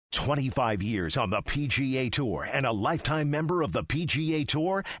25 years on the PGA Tour and a lifetime member of the PGA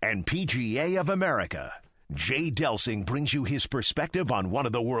Tour and PGA of America. Jay Delsing brings you his perspective on one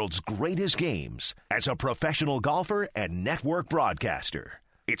of the world's greatest games as a professional golfer and network broadcaster.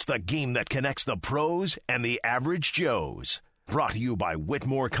 It's the game that connects the pros and the average Joes. Brought to you by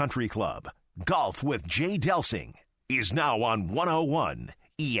Whitmore Country Club. Golf with Jay Delsing is now on 101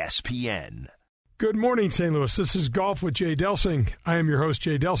 ESPN. Good morning, St. Louis. This is Golf with Jay Delsing. I am your host,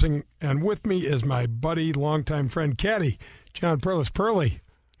 Jay Delsing, and with me is my buddy, longtime friend, caddy, John Perlis. Pearly,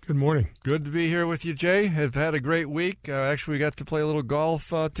 good morning. Good to be here with you, Jay. Have had a great week. Actually, we got to play a little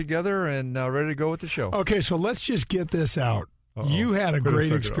golf together and ready to go with the show. Okay, so let's just get this out. Uh-oh. You had a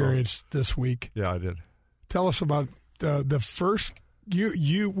great experience this week. Yeah, I did. Tell us about the first.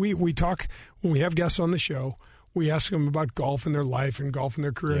 We talk when we have guests on the show. We ask them about golf in their life and golf in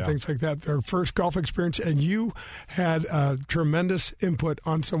their career and things like that. Their first golf experience, and you had tremendous input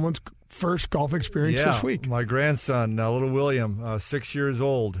on someone's first golf experience this week. My grandson, little William, 6 years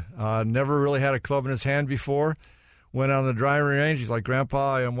old, never really had a club in his hand before. Went on the driving range. He's like,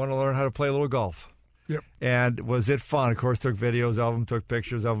 "Grandpa, I want to learn how to play a little golf." Yep. And was it fun? Of course, took videos of him, took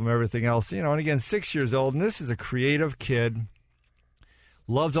pictures of him, everything else. And again, 6 years old, and this is a creative kid.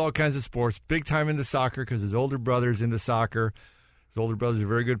 Loves all kinds of sports, big time into soccer because his older brother's into soccer. His older brother's a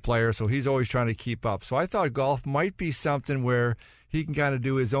very good player, so he's always trying to keep up. So I thought golf might be something where he can kind of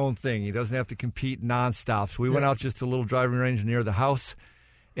do his own thing. He doesn't have to compete nonstop. So we went out just to a little driving range near the house,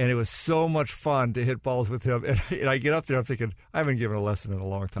 and it was so much fun to hit balls with him. And I get up there, I'm thinking, I haven't given a lesson in a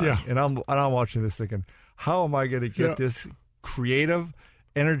long time. Yeah. And I'm watching this thinking, how am I going to get this creative,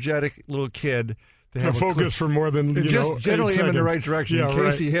 energetic little kid to focus for more than just generally aim in the right direction in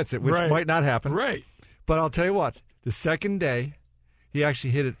case he hits it, which might not happen. Right. But I'll tell you what, the second day, he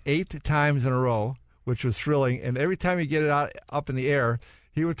actually hit it 8 times in a row, which was thrilling. And every time he get it up in the air,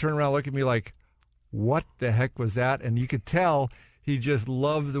 he would turn around and look at me like, what the heck was that? And you could tell he just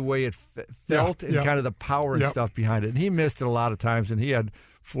loved the way it felt and kind of the power and stuff behind it. And he missed it a lot of times, and he had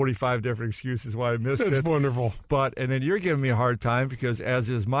 45 different excuses why I missed it. That's wonderful. And then you're giving me a hard time because, as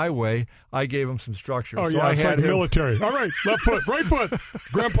is my way, I gave him some structure. Oh, so yeah, I it's had like military. All right, left foot, right foot.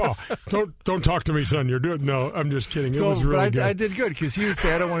 Grandpa, don't talk to me, son. You're doing No, I'm just kidding. It was really good. I did good because he would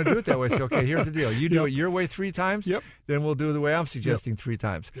say, I don't want to do it that way. So, okay, here's the deal. You do it your way 3 times, then we'll do it the way I'm suggesting 3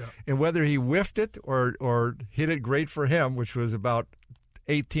 times. Yep. And whether he whiffed it or hit it great for him, which was about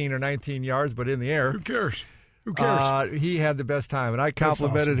 18 or 19 yards, but in the air. Who cares? Who cares? He had the best time, and I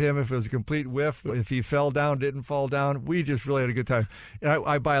complimented him if it was a complete whiff. If he fell down, didn't fall down, we just really had a good time. And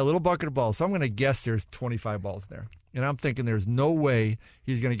I buy a little bucket of balls, so I'm going to guess there's 25 balls there. And I'm thinking there's no way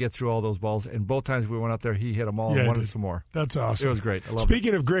he's going to get through all those balls. And both times we went out there, he hit them all and wanted some more. That's awesome. It was great. I loved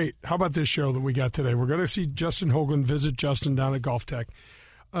Speaking of great, how about this show that we got today? We're going to see Justin Hoagland visit Justin down at Golf Tech.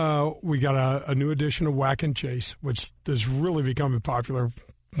 We got a new edition of Whack and Chase, which is really becoming popular.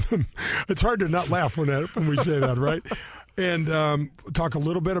 It's hard to not laugh when we say that, right? And talk a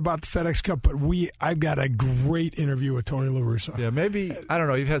little bit about the FedEx Cup, but I've got a great interview with Tony La Russa. Yeah, maybe, I don't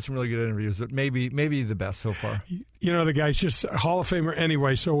know, you've had some really good interviews, but maybe the best so far. The guy's just a Hall of Famer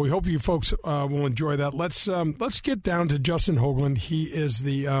anyway, so we hope you folks will enjoy that. Let's get down to Justin Hoagland. He is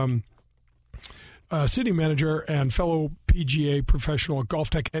the city manager and fellow PGA professional at Golf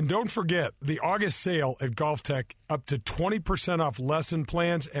Tech. And don't forget, the August sale at Golf Tech, up to 20% off lesson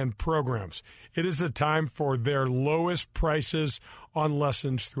plans and programs. It is the time for their lowest prices on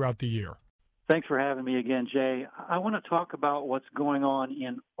lessons throughout the year. Thanks for having me again, Jay. I want to talk about what's going on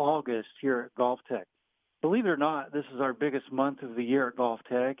in August here at Golf Tech. Believe it or not, this is our biggest month of the year at Golf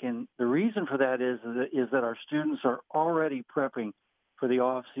Tech, and the reason for that is that our students are already prepping for the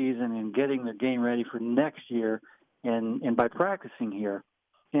off season and getting their game ready for next year, and by practicing here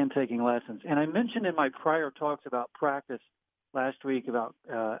and taking lessons. And I mentioned in my prior talks about practice last week about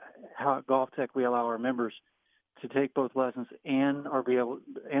how at Golf Tech we allow our members to take both lessons and are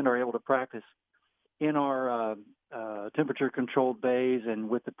able to practice in our temperature-controlled bays, and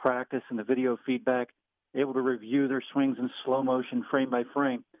with the practice and the video feedback, able to review their swings in slow motion, frame by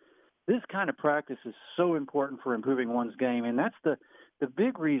frame. This kind of practice is so important for improving one's game, and that's the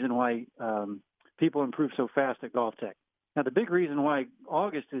big reason why people improve so fast at Golf Tech. Now, the big reason why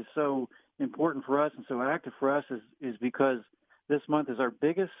August is so important for us and so active for us is because this month is our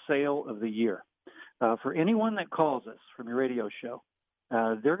biggest sale of the year. For anyone that calls us from your radio show,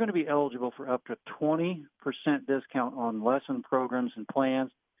 they're going to be eligible for up to 20% discount on lesson programs and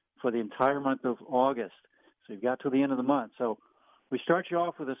plans for the entire month of August. So you've got to the end of the month. So we start you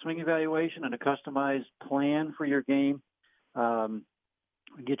off with a swing evaluation and a customized plan for your game.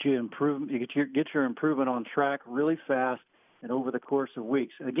 Get your improvement on track really fast, and over the course of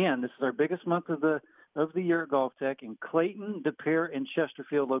weeks. And again, this is our biggest month of the year at Golf Tech in Clayton, De Pere, and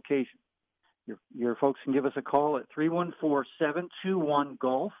Chesterfield location. Your folks can give us a call at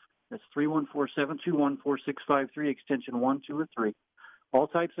 314-721-GOLF. That's 314-721-4653, extension 1, 2, or 3. All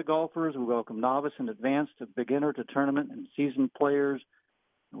types of golfers. We welcome novice and advanced to beginner to tournament and seasoned players.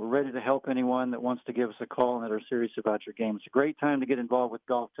 We're ready to help anyone that wants to give us a call and that are serious about your game. It's a great time to get involved with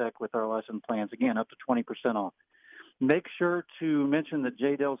Golf Tech with our lesson plans. Again, up to 20% off. Make sure to mention the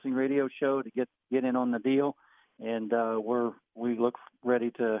Jay Delsing Radio Show to get in on the deal, and we look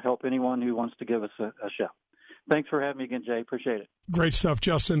ready to help anyone who wants to give us a shout. Thanks for having me again, Jay. Appreciate it. Great stuff,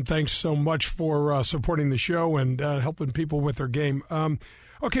 Justin. Thanks so much for supporting the show and helping people with their game.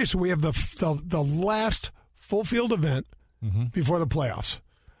 Okay, so we have the last full field event before the playoffs.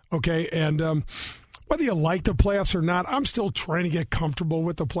 Okay, and whether you like the playoffs or not, I'm still trying to get comfortable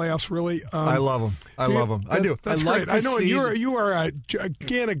with the playoffs, really. I love them. I love them. I do. That's great. I know you are a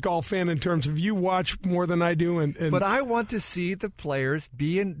gigantic golf fan in terms of you watch more than I do. But I want to see the players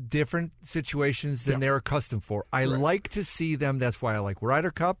be in different situations than they're accustomed for. I like to see them. That's why I like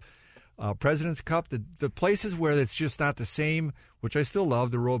Ryder Cup, President's Cup, the places where it's just not the same, which I still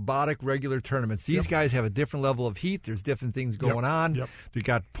love, the robotic regular tournaments. These guys have a different level of heat. There's different things going on. They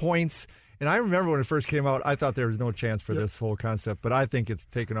got points. And I remember when it first came out, I thought there was no chance for this whole concept, but I think it's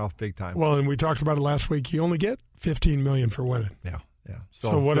taken off big time. Well, and we talked about it last week. You only get $15 million for winning. Yeah.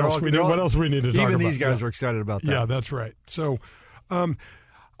 So what else we need to talk about? Even these guys are excited about that. Yeah, that's right. So I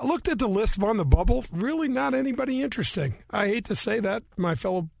looked at the list on the bubble. Really not anybody interesting. I hate to say that, my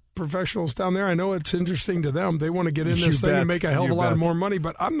fellow professionals down there. I know it's interesting to them. They want to get in this thing and make a hell of a lot more money,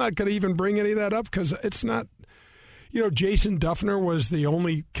 but I'm not going to even bring any of that up because it's not. You know, Jason Duffner was the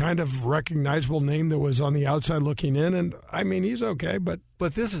only kind of recognizable name that was on the outside looking in, and I mean, he's okay. But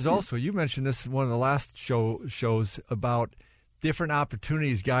this is also, you mentioned this in one of the last shows about different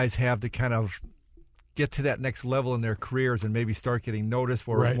opportunities guys have to kind of get to that next level in their careers and maybe start getting noticed,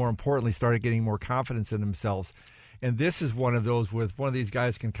 or more importantly, start getting more confidence in themselves. And this is one of those with one of these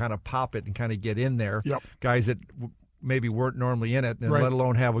guys can kind of pop it and kind of get in there. Guys that maybe weren't normally in it, and let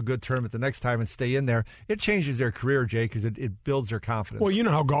alone have a good tournament the next time and stay in there. It changes their career, Jay, because it builds their confidence. Well, you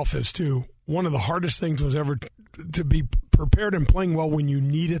know how golf is, too. One of the hardest things was ever to be prepared and playing well when you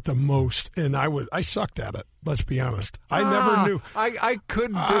need it the most, and I sucked at it, let's be honest. I never knew. I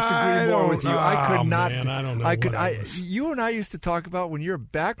couldn't disagree more with you. I could not. Man, I don't know you and I used to talk about when your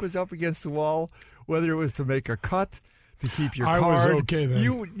back was up against the wall, whether it was to make a cut, to keep your card. I was okay then.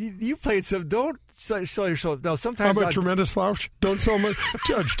 You played some. Don't sell yourself. No, sometimes I'm a tremendous slouch. Don't sell my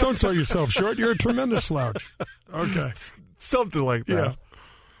Judge. Don't sell yourself short. You're a tremendous slouch. Okay, something like that. Yeah.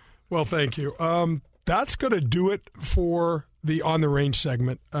 Well, thank you. That's going to do it for the On the Range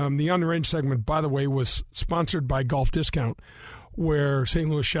segment. The On the Range segment, by the way, was sponsored by Golf Discount, where St.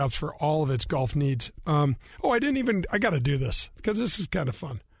 Louis shops for all of its golf needs. I got to do this because this is kind of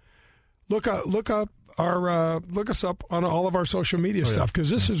fun. Look us up on all of our social media stuff because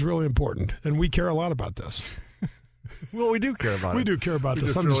this is really important, and we care a lot about this. Well, we do care about it. We do care about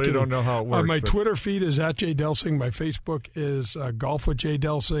this. I really don't know how it works. My Twitter feed is @JDelsing. My Facebook is Golf with Jay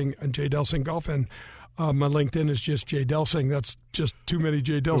Delsing and Jay Delsing Golf, and my LinkedIn is just Jay Delsing. That's just too many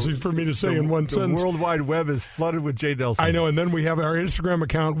Jay Delsings for me to say in one sentence. The World Wide Web is flooded with Jay Delsing. I know, and then we have our Instagram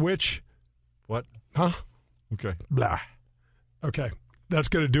account, which... What? Huh? Okay. Blah. Okay. That's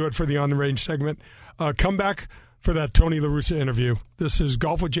going to do it for the On the Range segment. Come back for that Tony La Russa interview. This is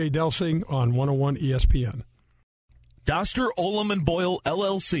Golf with Jay Delsing on 101 ESPN. Doster, Ullom & Boyle,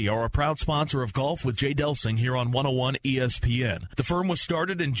 LLC are a proud sponsor of Golf with Jay Delsing here on 101 ESPN. The firm was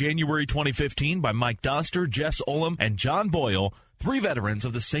started in January 2015 by Mike Doster, Jess Ullom, and John Boyle, three veterans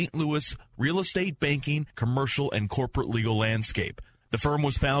of the St. Louis real estate, banking, commercial, and corporate legal landscape. The firm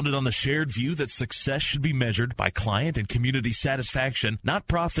was founded on the shared view that success should be measured by client and community satisfaction, not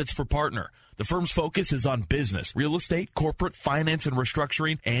profits for partner. The firm's focus is on business, real estate, corporate, finance and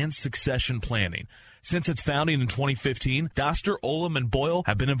restructuring, and succession planning. Since its founding in 2015, Doster, Ullom & Boyle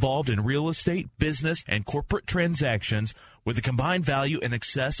have been involved in real estate, business, and corporate transactions with a combined value in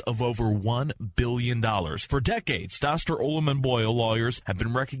excess of over $1 billion. For decades, Doster, Ullom & Boyle lawyers have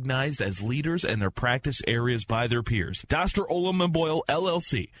been recognized as leaders in their practice areas by their peers. Doster, Ullom & Boyle,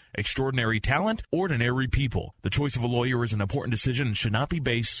 LLC. Extraordinary talent, ordinary people. The choice of a lawyer is an important decision and should not be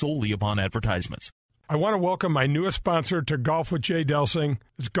based solely upon advertisements. I want to welcome my newest sponsor to Golf with Jay Delsing.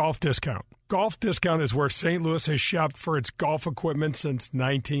 It's Golf Discount. Golf Discount is where St. Louis has shopped for its golf equipment since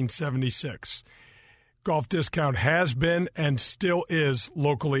 1976. Golf Discount has been and still is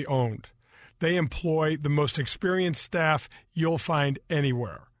locally owned. They employ the most experienced staff you'll find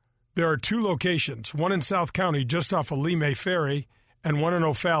anywhere. There are 2 locations, one in South County just off of Lee May Ferry and one in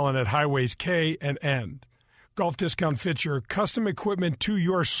O'Fallon at Highways K and N. Golf Discount fits your custom equipment to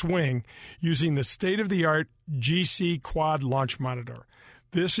your swing using the state-of-the-art GC Quad Launch Monitor.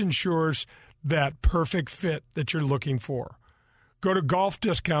 This ensures that perfect fit that you're looking for. Go to Golf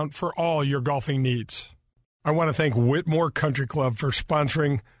Discount for all your golfing needs. I want to thank Whitmore Country Club for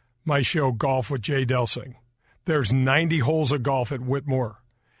sponsoring my show, Golf with Jay Delsing. There's 90 holes of golf at Whitmore.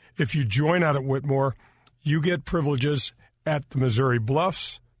 If you join out at Whitmore, you get privileges at the Missouri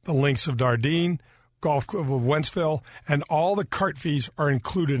Bluffs, the Links of Dardenne, Golf Club of Wentzville, and all the cart fees are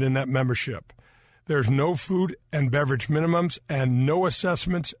included in that membership. There's no food and beverage minimums and no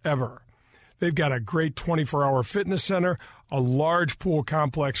assessments ever. They've got a great 24-hour fitness center, a large pool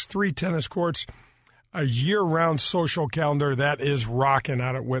complex, 3 tennis courts, a year-round social calendar that is rocking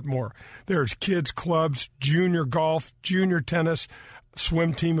out at Whitmore. There's kids clubs, junior golf, junior tennis,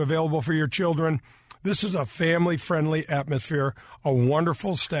 swim team available for your children. This is a family-friendly atmosphere, a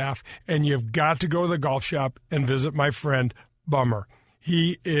wonderful staff, and you've got to go to the golf shop and visit my friend Bummer.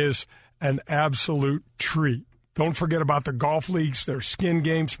 He is an absolute treat. Don't forget about the golf leagues, their skin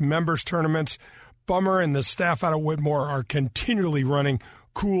games, members tournaments. Bummer and the staff out of Whitmore are continually running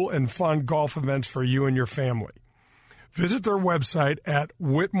cool and fun golf events for you and your family. Visit their website at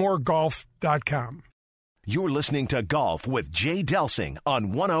whitmoregolf.com. You're listening to Golf with Jay Delsing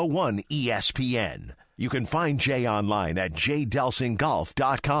on 101 ESPN. You can find Jay online at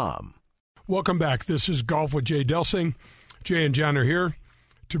jdelsinggolf.com. Welcome back. This is Golf with Jay Delsing. Jay and John are here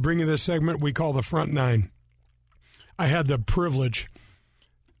to bring you this segment we call the Front Nine. I had the privilege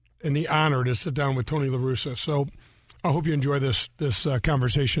and the honor to sit down with Tony La Russa. So I hope you enjoy this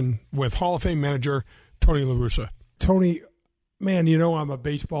conversation with Hall of Fame manager Tony La Russa. Tony, man, you know I'm a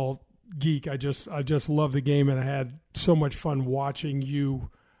baseball geek. I just love the game, and I had so much fun watching you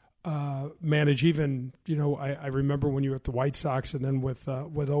manage. Even, you know, I remember when you were at the White Sox and then with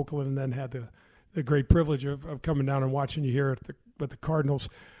Oakland, and then had the great privilege of coming down and watching you here with the Cardinals.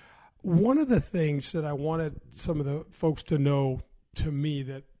 One of the things that I wanted some of the folks to know, to me,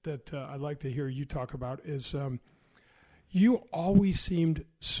 that I'd like to hear you talk about is you always seemed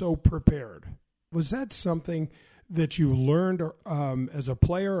so prepared. Was that something that you learned as a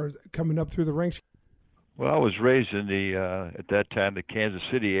player or coming up through the ranks? Well, I was raised in at that time, the Kansas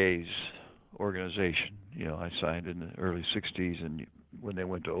City A's organization. You know, I signed in the early 60s, and when they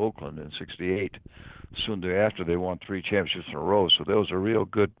went to Oakland in 68, soon thereafter they won 3 championships in a row. So there was a real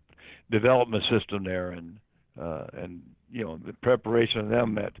good development system there, and you know, the preparation of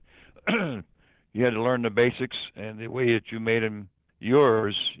them that you had to learn the basics, and the way that you made them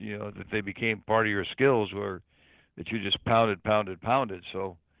yours, you know, that they became part of your skills were that you just pounded.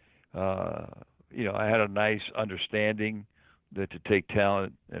 So, you know, I had a nice understanding that to take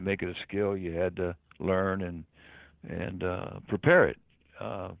talent and make it a skill, you had to learn and prepare it.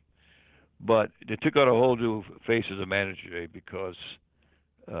 But it took on a whole new face as a manager, because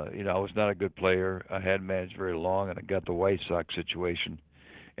you know, I was not a good player. I hadn't managed very long, and I got the White Sox situation.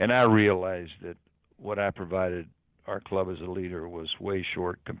 And I realized that what I provided our club as a leader was way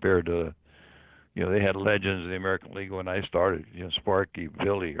short compared to, you know, they had legends in the American League when I started. You know, Sparky,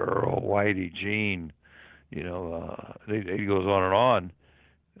 Billy, Earl, Whitey, Gene. You know, it goes on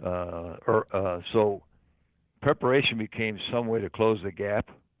and on. So preparation became some way to close the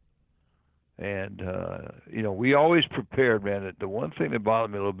gap. And, you know, we always prepared, man. The one thing that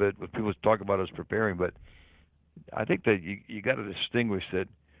bothered me a little bit when people talk about us preparing, but I think that you got to distinguish that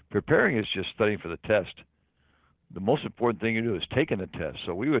preparing is just studying for the test. The most important thing you do is taking the test.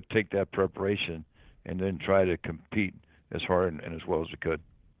 So we would take that preparation and then try to compete as hard and as well as we could.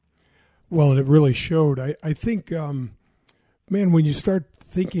 Well, and it really showed. I think, man, when you start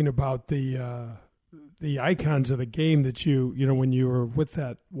thinking about the icons of the game that you know, when you were with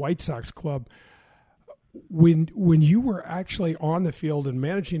that White Sox club, when you were actually on the field and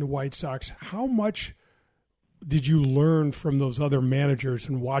managing the White Sox, how much did you learn from those other managers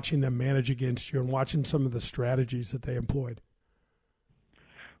and watching them manage against you and watching some of the strategies that they employed?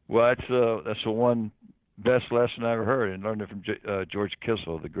 Well, that's the one best lesson I ever heard, and learned it from George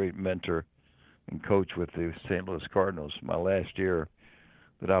Kissel, the great mentor and coach with the St. Louis Cardinals. My last year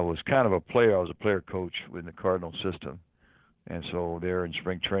that I was kind of a player, I was a player coach within the Cardinal system. And so there in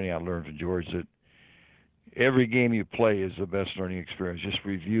spring training, I learned from George that every game you play is the best learning experience. Just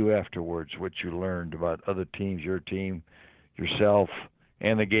review afterwards what you learned about other teams, your team, yourself,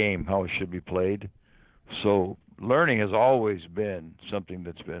 and the game, how it should be played. So learning has always been something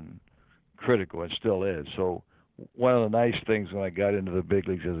that's been critical and still is. So one of the nice things when I got into the big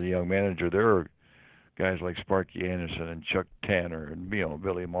leagues as a young manager, there are guys like Sparky Anderson and Chuck Tanner and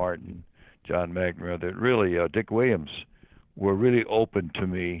Billy Martin, John McNamara, that really Dick Williams were really open to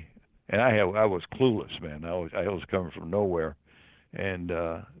me, and I was clueless, man. I was coming from nowhere, and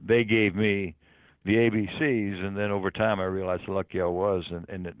they gave me the ABCs, and then over time I realized how lucky I was,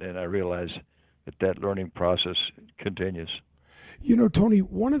 and I realized that learning process continues. Tony,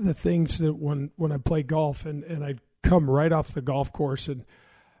 one of the things that when I play golf and I'd come right off the golf course and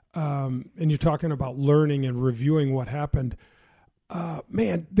you're talking about learning and reviewing what happened,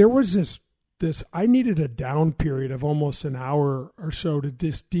 man, there was this I needed a down period of almost an hour or so to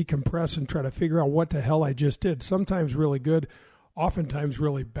just decompress and try to figure out what the hell I just did. Sometimes really good, oftentimes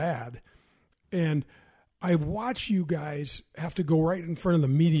really bad. And I watch you guys have to go right in front of the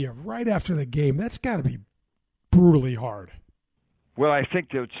media right after the game. That's got to be brutally hard. Well, I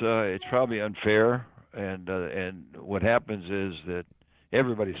think that it's probably unfair, and what happens is that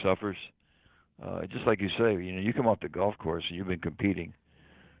everybody suffers. Just like you say, you come off the golf course and you've been competing.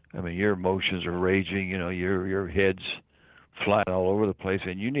 I mean, your emotions are raging. Your head's flying all over the place,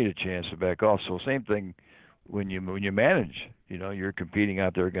 and you need a chance to back off. So same thing when you manage. You're competing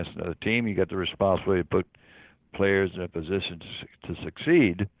out there against another team. You got the responsibility to put players in a position to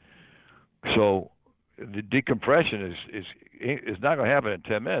succeed. So the decompression is not going to happen in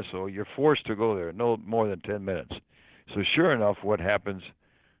 10 minutes. So you're forced to go there no more than 10 minutes. So sure enough, what happens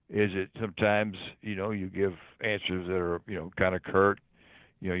is that sometimes you give answers that are kind of curt.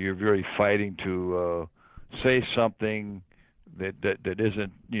 You're really fighting to say something that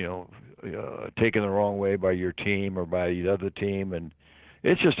isn't taken the wrong way by your team or by the other team, and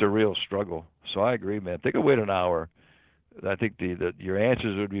it's just a real struggle. So I agree, man. If they could wait an hour, I think your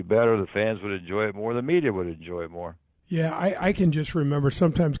answers would be better. The fans would enjoy it more. The media would enjoy it more. Yeah, I can just remember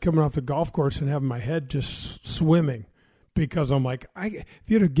sometimes coming off the golf course and having my head just swimming because I'm like, if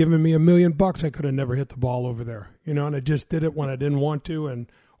you'd have given me $1 million, I could have never hit the ball over there, and I just did it when I didn't want to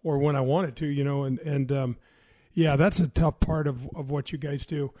or when I wanted to, yeah, that's a tough part of what you guys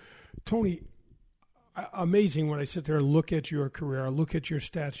do. Tony, amazing when I sit there and look at your career, I look at your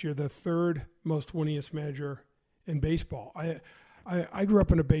stats. You're the third most winningest manager in baseball. I grew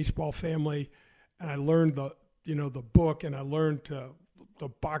up in a baseball family, and I learned the book, and I learned the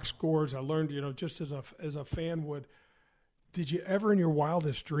box scores. I learned, just as a fan would. Did you ever in your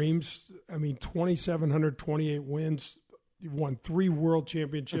wildest dreams, 2,728 wins, you won 3 world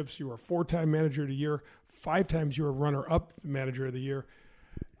championships, you were 4-time manager of the year, 5 times you were runner-up manager of the year.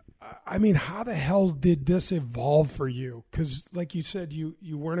 How the hell did this evolve for you? Because like you said,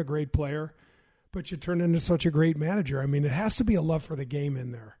 you weren't a great player, but you turned into such a great manager. It has to be a love for the game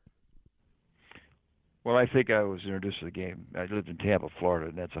in there. Well, I think I was introduced to the game. I lived in Tampa, Florida,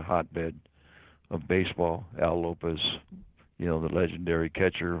 and that's a hotbed of baseball. Al Lopez, the legendary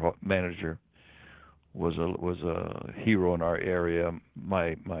catcher manager, was a hero in our area.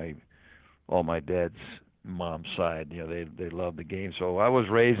 All my dad's mom's side, they loved the game. So I was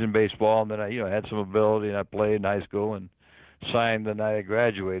raised in baseball, and then I had some ability, and I played in high school and signed the night I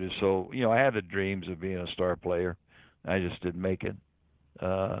graduated. So I had the dreams of being a star player. I just didn't make it.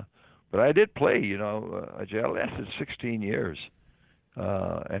 But I did play. I lasted 16 years.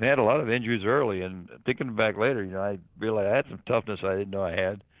 And had a lot of injuries early, and thinking back later, I realized I had some toughness I didn't know I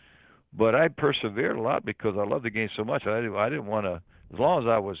had, but I persevered a lot because I loved the game so much. I didn't want to, as long as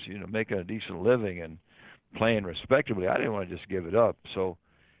I was, making a decent living and playing respectably, I didn't want to just give it up. So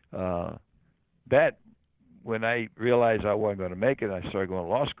that when I realized I wasn't going to make it, I started going to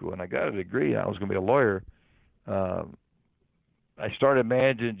law school, and I got a degree. I was going to be a lawyer. I started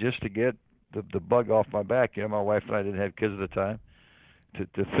managing just to get the bug off my back. My wife and I didn't have kids at the time.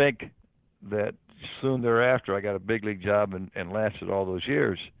 To think that soon thereafter I got a big league job and lasted all those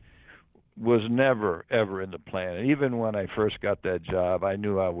years was never, ever in the plan. And even when I first got that job, I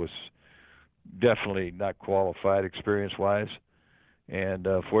knew I was definitely not qualified experience-wise. And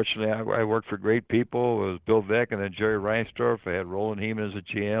fortunately, I worked for great people. It was Bill Veeck and then Jerry Reinsdorf. I had Roland Heeman as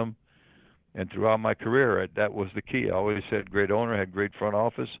a GM. And throughout my career, that was the key. I always had great owner, had great front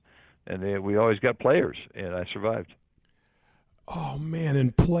office, and we always got players, and I survived. Oh, man,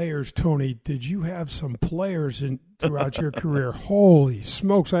 and players, Tony, did you have some players throughout your career? Holy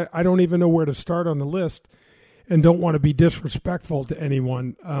smokes, I don't even know where to start on the list and don't want to be disrespectful to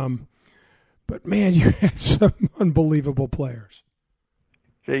anyone. But, man, you had some unbelievable players.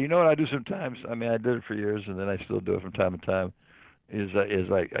 Yeah, you know what I do sometimes? I did it for years, and then I still do it from time to time, is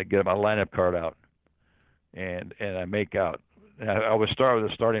I get my lineup card out, and I make out. I always start with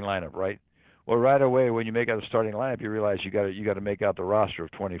a starting lineup, right? Well, right away when you make out the starting lineup, you realize you got to make out the roster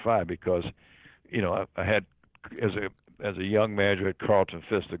of 25 because, I had as a young manager at Carlton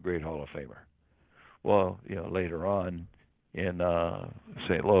Fisk, the great Hall of Famer. Well, later on in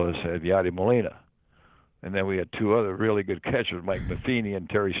St. Louis had Yadi Molina. And then we had two other really good catchers, Mike Matheny and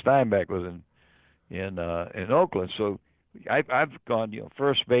Terry Steinbach was in Oakland. So I've gone,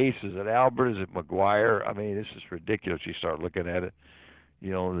 first base, is it Albert, is it McGuire? I mean, this is ridiculous. You start looking at it,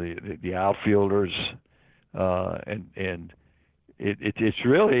 the outfielders, and it's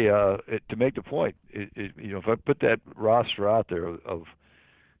really to make the point. If I put that roster out there of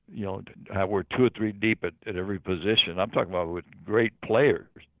how we're 2 or 3 deep at every position, I'm talking about with great players.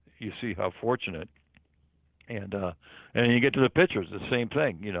 You see how fortunate. And you get to the pitchers, the same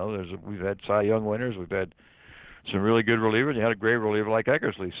thing. We've had Cy Young winners, we've had some really good relievers. You had a great reliever like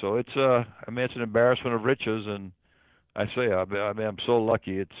Eckersley. So it's it's an embarrassment of riches, and I say I'm so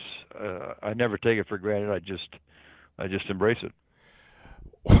lucky. It's I never take it for granted. I just embrace it.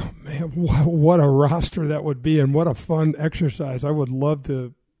 Oh, man, what a roster that would be, and what a fun exercise! I would love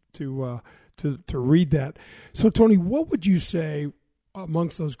to read that. So, Tony, what would you say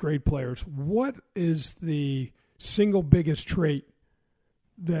amongst those great players? What is the single biggest trait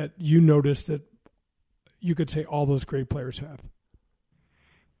that you notice that you could say all those great players have?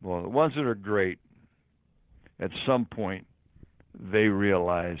 Well, the ones that are great, at some point, they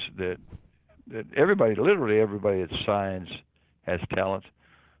realize that everybody, literally everybody that signs has talent.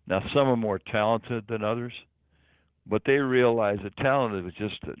 Now, some are more talented than others, but they realize that talent is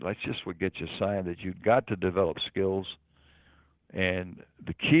that's just what gets you signed, that you've got to develop skills. And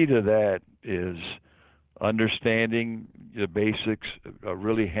the key to that is understanding the basics,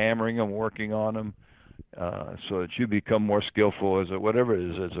 really hammering them, working on them, so that you become more skillful as whatever it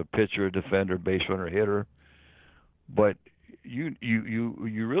is, as a pitcher, defender, base runner, hitter. But you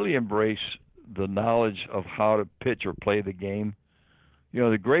really embrace the knowledge of how to pitch or play the game.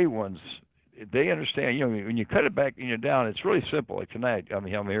 The great ones, they understand. When you cut it back down, it's really simple. Like tonight, I'm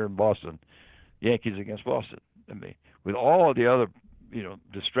here in Boston, Yankees against Boston. With all of the other,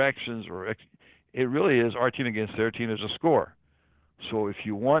 distractions, it really is our team against their team as a score. So if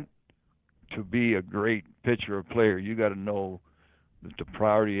you want to be a great pitcher or player, you got to know that the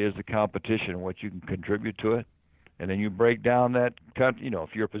priority is the competition and what you can contribute to it. And then you break down that, if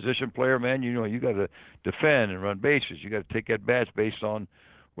you're a position player, man, you got to defend and run bases. You got to take at bats based on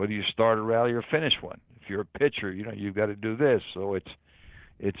whether you start a rally or finish one. If you're a pitcher, you've got to do this. So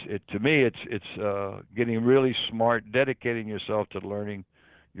to me, it's getting really smart, dedicating yourself to learning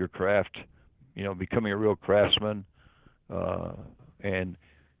your craft, becoming a real craftsman. And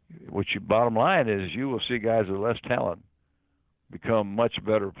bottom line is, you will see guys with less talent become much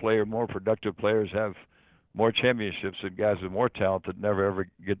better players, more productive players, have more championships than guys with more talent that never ever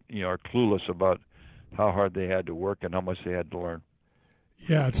are clueless about how hard they had to work and how much they had to learn.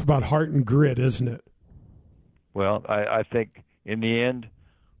 Yeah, it's about heart and grit, isn't it? Well, I think in the end,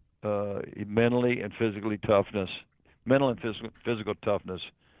 mentally and physically toughness, mental and physical toughness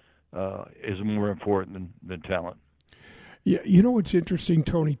is more important than talent. Yeah, what's interesting,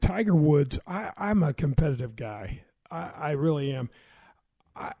 Tony? Tiger Woods, I'm a competitive guy. I really am.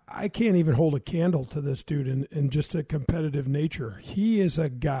 I can't even hold a candle to this dude in just a competitive nature. He is a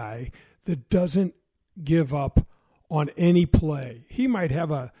guy that doesn't give up on any play. He might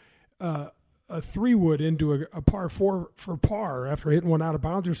have a 3-wood into a par 4 for par after hitting one out of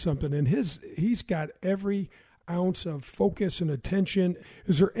bounds or something, and he's got every ounce of focus and attention.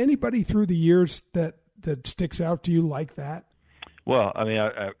 Is there anybody through the years that sticks out to you like that? Well,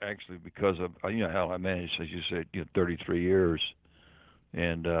 I actually, because of how I managed, as you said, 33 years,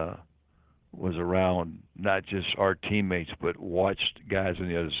 and was around not just our teammates, but watched guys on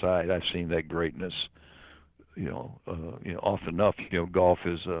the other side. I've seen that greatness, often enough. Golf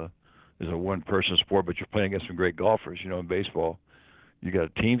is a one-person sport, but you're playing against some great golfers. In baseball, you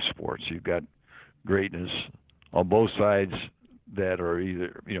got a team sport, so you've got greatness on both sides that are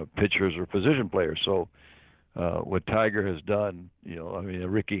either pitchers or position players. So what Tiger has done,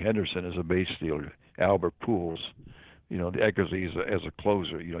 Ricky Henderson is a base stealer, Albert Pujols, the Eckersley as a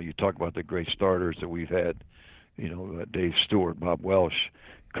closer. You talk about the great starters that we've had, Dave Stewart, Bob Welsh,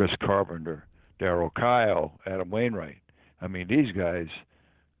 Chris Carpenter, Darryl Kyle, Adam Wainwright. These guys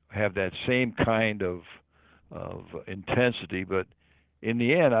have that same kind of intensity, but in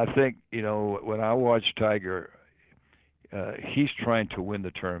the end, I think, when I watch Tiger, he's trying to win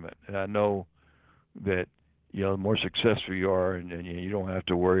the tournament. And I know that, the more successful you are, and you don't have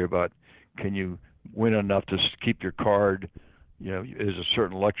to worry about can you win enough to keep your card. There's a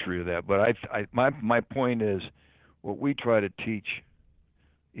certain luxury to that. But my point is, what we try to teach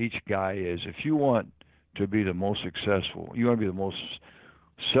each guy is, if you want to be the most successful, you want to be the most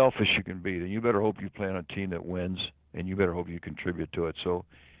selfish you can be, then you better hope you play on a team that wins, and you better hope you contribute to it. So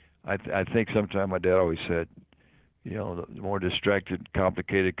I think sometimes my dad always said, you know, the more distracted,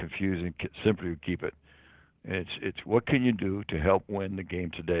 complicated, confusing, simpler you keep it. And it's what can you do to help win the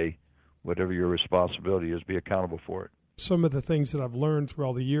game today, whatever your responsibility is, be accountable for it. Some of the things that I've learned through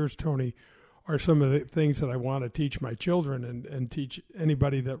all the years, Tony, are some of the things that I want to teach my children and teach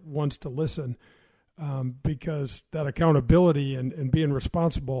anybody that wants to listen, because that accountability and being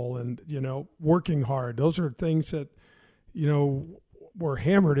responsible and, you know, working hard, those are things that, you know, were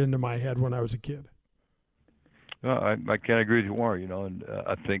hammered into my head when I was a kid. Well, I can't agree with you more, you know, and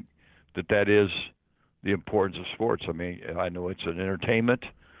I think that is the importance of sports. I mean, I know it's an entertainment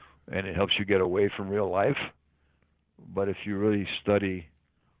and it helps you get away from real life, but if you really study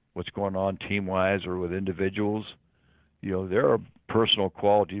what's going on team-wise or with individuals, you know, there are personal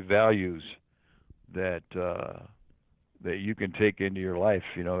quality values that that you can take into your life,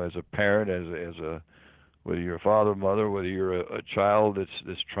 you know, as a parent, as a whether you're a father, mother, whether you're a child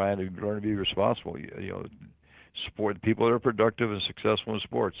that's trying to learn to be responsible. You know, sport people that are productive and successful in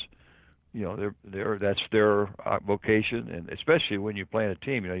sports, you know, that's their vocation, and especially when you play in a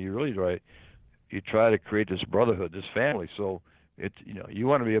team, you know, you try to create this brotherhood, this family. So it's, you know, you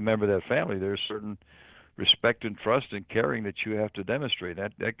want to be a member of that family. There's certain respect and trust and caring that you have to demonstrate.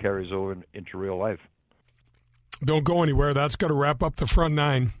 That carries over into real life. Don't go anywhere. That's going to wrap up the front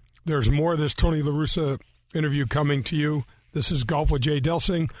nine. There's more of this Tony La Russa interview coming to you. This is Golf with Jay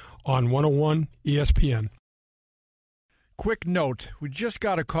Delsing on 101 ESPN. Quick note, we just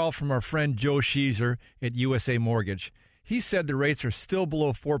got a call from our friend Joe Sheezer at USA Mortgage. He said the rates are still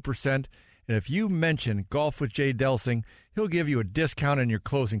below 4%, and if you mention Golf with Jay Delsing, he'll give you a discount on your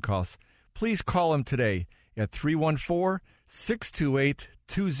closing costs. Please call him today at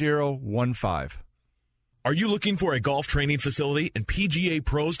 314-628-2015. Are you looking for a golf training facility and PGA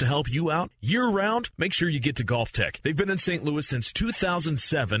pros to help you out year-round? Make sure you get to Golf Tech. They've been in St. Louis since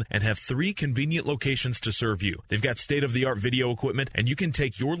 2007 and have 3 convenient locations to serve you. They've got state-of-the-art video equipment, and you can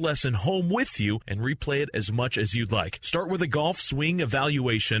take your lesson home with you and replay it as much as you'd like. Start with a golf swing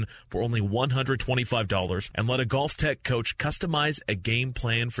evaluation for only $125 and let a Golf Tech coach customize a game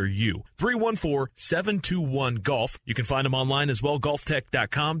plan for you. 314-721-GOLF. You can find them online as well,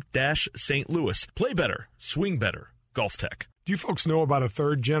 golftech.com/St. Louis. Play better. Swing better. Golf Tech. Do you folks know about a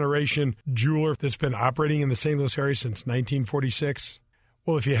third-generation jeweler that's been operating in the St. Louis area since 1946?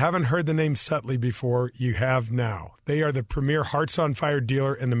 Well, if you haven't heard the name Sutley before, you have now. They are the premier Hearts on Fire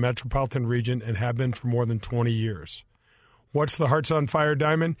dealer in the metropolitan region and have been for more than 20 years. What's the Hearts on Fire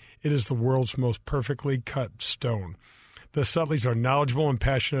diamond? It is the world's most perfectly cut stone. The Sutleys are knowledgeable and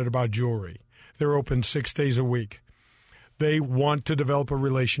passionate about jewelry. They're open 6 days a week. They want to develop a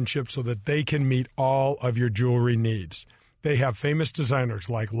relationship so that they can meet all of your jewelry needs. They have famous designers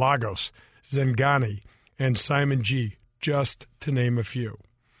like Lagos, Zengani, and Simon G., just to name a few.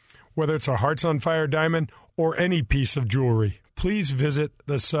 Whether it's a Hearts on Fire diamond or any piece of jewelry, please visit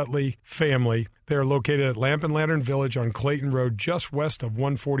the Sutley family. They are located at Lamp and Lantern Village on Clayton Road, just west of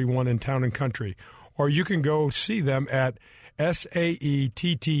 141 in Town and Country. Or you can go see them at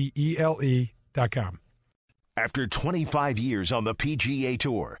SAETTELE.com. After 25 years on the PGA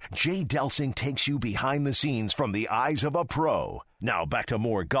Tour, Jay Delsing takes you behind the scenes from the eyes of a pro. Now back to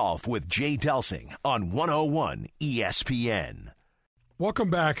more golf with Jay Delsing on 101 ESPN. Welcome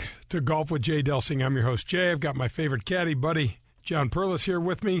back to Golf with Jay Delsing. I'm your host, Jay. I've got my favorite caddy buddy, John Perlis, here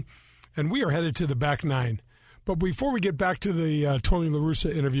with me, and we are headed to the back nine. But before we get back to the Tony La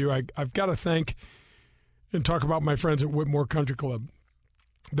Russa interview, I've got to thank and talk about my friends at Whitmore Country Club.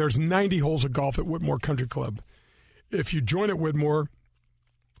 There's 90 holes of golf at Whitmore Country Club. If you join at Whitmore,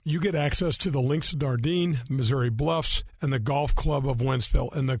 you get access to the Links of Dardenne, Missouri Bluffs, and the Golf Club of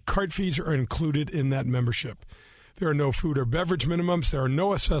Wentzville, and the cart fees are included in that membership. There are no food or beverage minimums. There are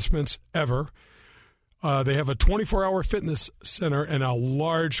no assessments ever. They have a 24-hour fitness center and a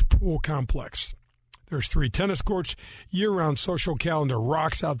large pool complex. There's 3 tennis courts, year-round social calendar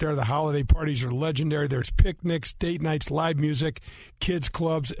rocks out there. The holiday parties are legendary. There's picnics, date nights, live music, kids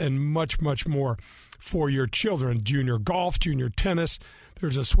clubs, and much, much more for your children. Junior golf, junior tennis.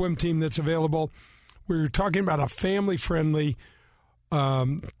 There's a swim team that's available. We're talking about a family-friendly,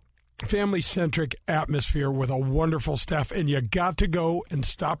 family-centric atmosphere with a wonderful staff. And you got to go and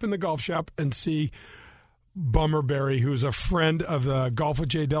stop in the golf shop and see Bummer Berry, who's a friend of the Golf with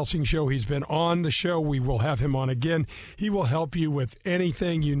Jay Delsing show. He's been on the show. We will have him on again. He will help you with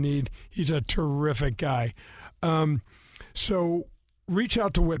anything you need. He's a terrific guy. So reach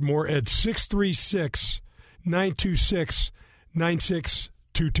out to Whitmore at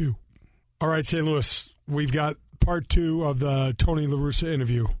 636-926-9622. All right, St. Louis, we've got part 2 of the Tony La Russa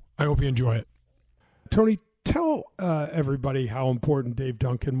interview. I hope you enjoy it. Tony, tell everybody how important Dave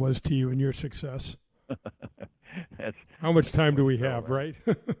Duncan was to you and your success. How much time do we have, right?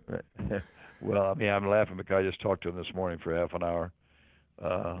 Well, I mean, I'm laughing because I just talked to him this morning for half an hour.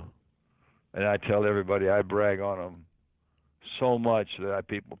 And I tell everybody, I brag on him so much that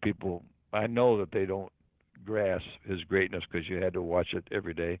people I know that they don't grasp his greatness because you had to watch it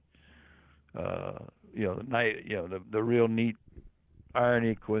every day. The real neat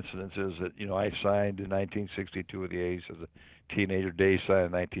irony coincidence is that, I signed in 1962 with the A's as a teenager. Dave signed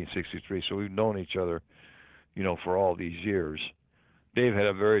in 1963, so we've known each other, for all these years. Dave had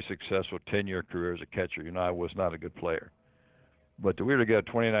a very successful 10-year career as a catcher. I was not a good player. But we were together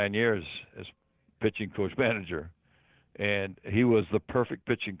 29 years as pitching coach manager, and he was the perfect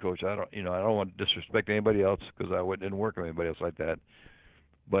pitching coach. I don't want to disrespect anybody else because I didn't work with anybody else like that.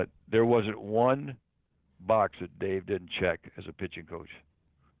 But there wasn't one box that Dave didn't check as a pitching coach.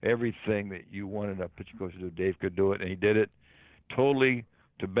 Everything that you wanted a pitching coach to do, Dave could do it, and he did it totally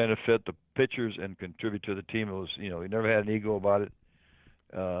to benefit the pitchers and contribute to the team. It was, he never had an ego about it.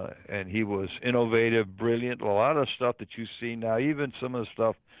 And he was innovative, brilliant. A lot of stuff that you see now, even some of the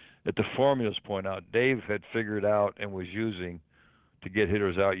stuff that the formulas point out, Dave had figured out and was using to get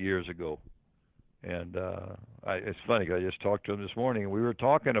hitters out years ago. And it's funny because I just talked to him this morning, and we were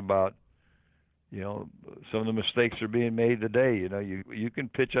talking about, some of the mistakes that are being made today. You can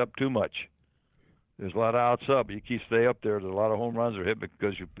pitch up too much. There's a lot of outs up. You keep stay up there. There's a lot of home runs are hit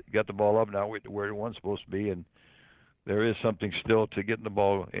because you got the ball up now where it was supposed to be, and there is something still to getting the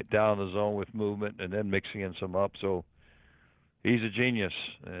ball down the zone with movement and then mixing in some up. So he's a genius.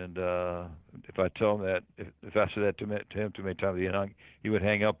 And if I tell him that, if I said that to him too many times, he would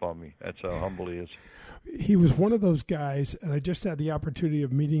hang up on me. That's how humble he is. He was one of those guys, and I just had the opportunity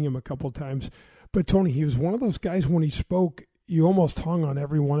of meeting him a couple of times. But, Tony, he was one of those guys when he spoke, you almost hung on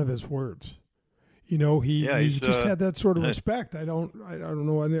every one of his words. He just had that sort of respect. I don't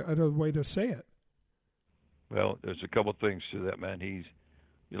know any other way to say it. Well, there's a couple of things to that, man. He's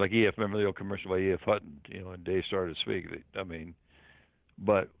like E.F. Remember the old commercial by E.F. Hutton, and Dave started to speak.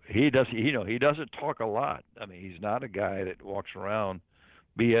 But he doesn't talk a lot. I mean, he's not a guy that walks around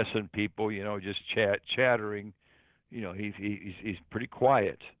BSing people, just chattering. He's pretty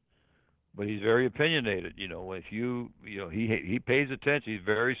quiet, but he's very opinionated. If he pays attention. He's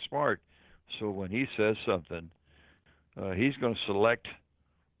very smart. So when he says something, he's going to select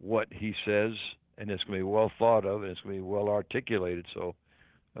what he says, and it's going to be well thought of, and it's going to be well articulated. So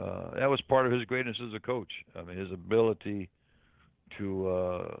that was part of his greatness as a coach. I mean, his ability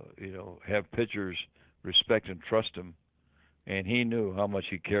to have pitchers respect and trust him, and he knew how much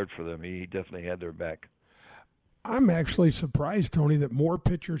he cared for them. He definitely had their back. I'm actually surprised, Tony, that more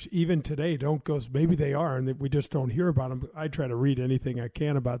pitchers even today don't go. Maybe they are, and that we just don't hear about them. I try to read anything I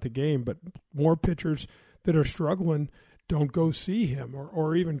can about the game, but more pitchers that are struggling don't go see him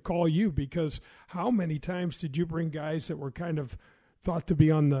or even call you, because how many times did you bring guys that were kind of thought to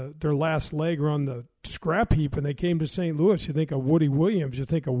be on their last leg or on the scrap heap, and they came to St. Louis? You think of Woody Williams, you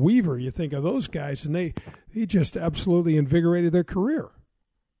think of Weaver, you think of those guys, and they just absolutely invigorated their career.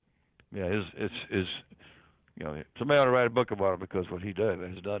 Yeah, somebody ought to write a book about it, because what he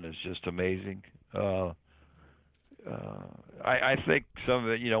has done is just amazing. I think some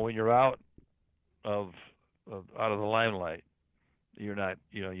of it, when you're out of the limelight, you're not,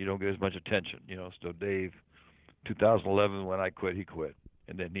 you don't get as much attention. So Dave, 2011 when I quit, he quit,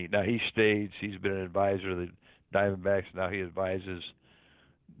 and then he stayed. He's been an advisor of the Diamondbacks. Now he advises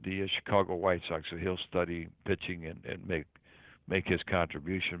the Chicago White Sox, so he'll study pitching and make his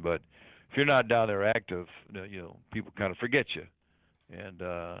contribution. But if you're not down there active, people kind of forget you. And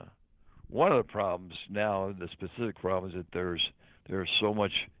one of the problems now, the specific problem, is that there's so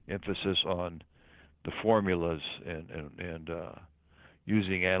much emphasis on the formulas and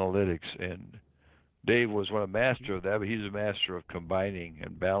using analytics. And Dave was a master of that, but he's a master of combining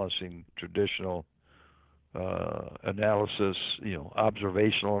and balancing traditional analysis,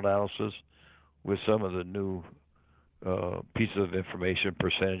 observational analysis, with some of the new pieces of information,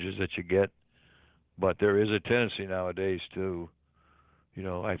 percentages that you get. But there is a tendency nowadays to,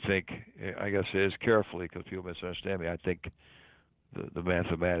 I guess it is carefully, because people misunderstand me. I think the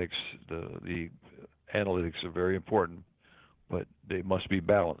mathematics, the analytics are very important, but they must be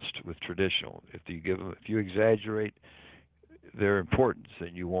balanced with traditional. If you exaggerate their importance,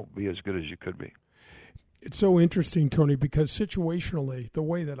 then you won't be as good as you could be. It's so interesting, Tony, because situationally, the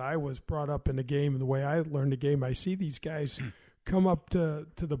way that I was brought up in the game and the way I learned the game, I see these guys come up to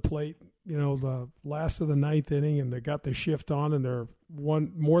the plate, the last of the ninth inning, and they got the shift on, and they're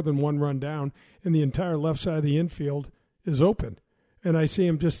more than one run down, and the entire left side of the infield is open. And I see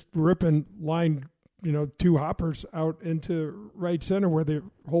them just ripping line two hoppers out into right center where the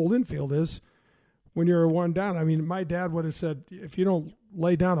whole infield is when you're one down. I mean, my dad would have said, if you don't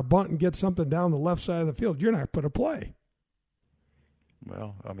lay down a bunt and get something down the left side of the field, you're not going to play.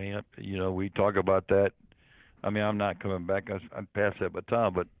 Well, I mean, we talk about that. I mean, I'm not coming back. I'm past that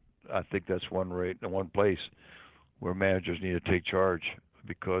baton, but I think that's one place where managers need to take charge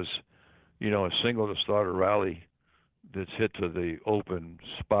because, a single to start a rally that's hit to the open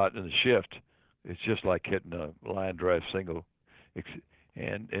spot in the shift, it's just like hitting a line drive single.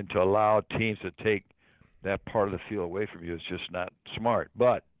 And to allow teams to take that part of the field away from you is just not smart.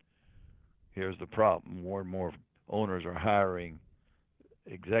 But here's the problem. More and more owners are hiring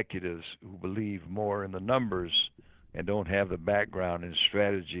executives who believe more in the numbers and don't have the background and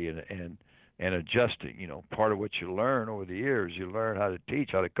strategy and adjusting. Part of what you learn over the years, you learn how to teach,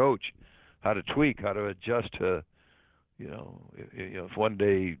 how to coach, how to tweak, how to adjust to, if one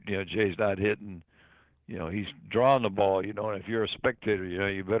day, Jay's not hitting, he's drawing the ball, and if you're a spectator,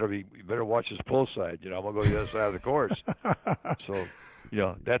 you better watch his pull side. I'm gonna go to the other side of the course. So,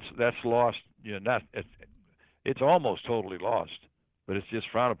 that's lost. It's almost totally lost, but it's just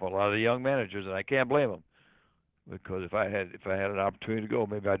frowned upon a lot of the young managers, and I can't blame them because if I had an opportunity to go,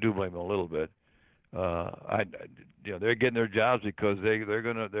 maybe I do blame them a little bit. They're getting their jobs because they're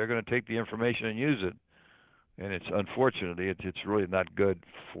gonna take the information and use it, and unfortunately it's really not good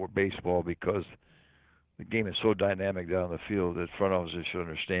for baseball because the game is so dynamic down the field that front offices should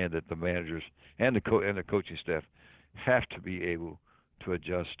understand that the managers and the coaching staff have to be able to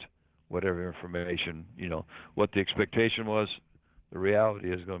adjust whatever information, what the expectation was. The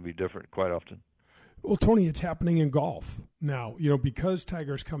reality is going to be different quite often. Well, Tony, it's happening in golf now, because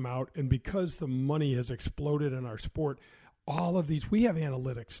Tigers come out and because the money has exploded in our sport, all of these, we have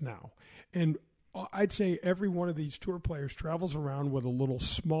analytics now. And I'd say every one of these tour players travels around with a little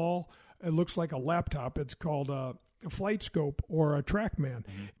small, it looks like a laptop. It's called a Flight Scope or a TrackMan.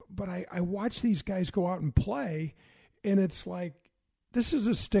 Mm-hmm. But I watch these guys go out and play, and it's like, this is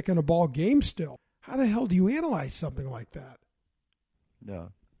a stick and a ball game still. How the hell do you analyze something like that? No,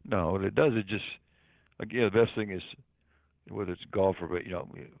 what it does, it just, again, the best thing is, whether it's golf or,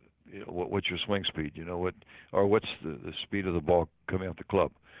 what's your swing speed, what's the speed of the ball coming off the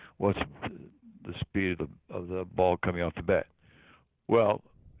club? What's the speed of the ball coming off the bat? Well,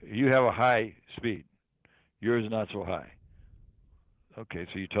 you have a high speed. Yours is not so high. Okay,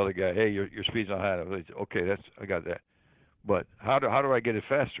 so you tell the guy, hey, your speed's not high enough. Okay, I got that. But how do I get it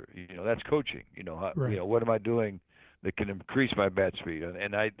faster? That's coaching. Right. What am I doing that can increase my bat speed?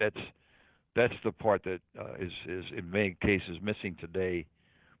 And that's the part that is in many cases missing today,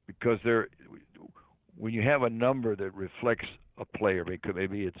 because when you have a number that reflects a player,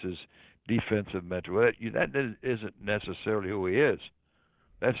 maybe it's his defensive mental, that isn't necessarily who he is.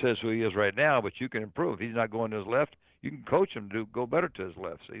 That says who he is right now, but you can improve. He's not going to his left. You can coach him to go better to his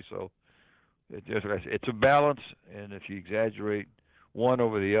left. See, so it's a balance, and if you exaggerate one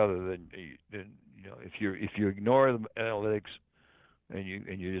over the other, then if you ignore the analytics and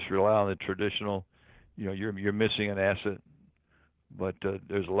you just rely on the traditional, you're missing an asset. But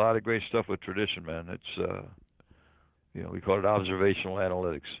there's a lot of great stuff with tradition, man. It's we call it observational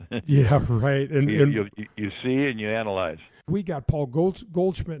analytics. Yeah, right. And you see and you analyze. We got Paul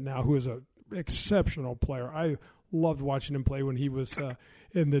Goldschmidt now, who is an exceptional player. I loved watching him play when he was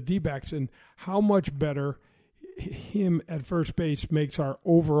in the D-backs, and how much better him at first base makes our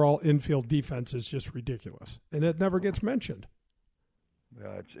overall infield defense is just ridiculous, and it never gets mentioned.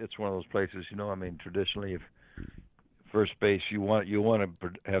 Yeah, it's one of those places. Traditionally, if first base, you want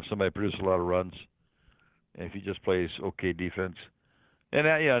to have somebody produce a lot of runs, and if he just plays okay defense. And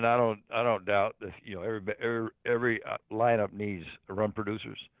I don't doubt that every lineup needs run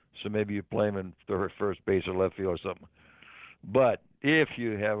producers. So maybe you play him in first base or left field or something. But if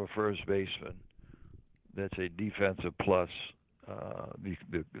you have a first baseman that's a defensive plus,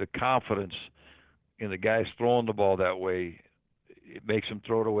 the confidence in the guys throwing the ball that way, it makes them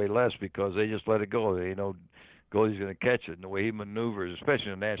throw it away less because they just let it go. They know goalie's going to catch it. And the way he maneuvers,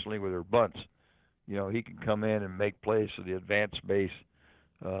 especially in the National League with their bunts, he can come in and make plays for the advanced base.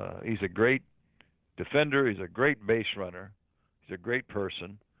 He's a great defender. He's a great base runner. He's a great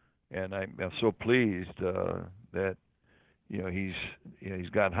person, and I'm so pleased that he's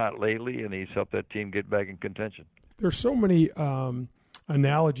gotten hot lately, and he's helped that team get back in contention. There's so many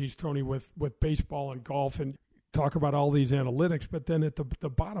analogies, Tony, with baseball and golf, and talk about all these analytics. But then at the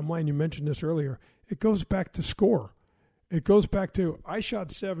bottom line, you mentioned this earlier, it goes back to score. It goes back to, I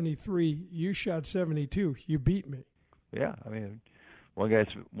shot 73, you shot 72, you beat me. Yeah, one guy's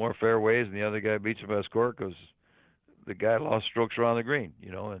more fairways and the other guy beats him by a score because the guy lost strokes around the green,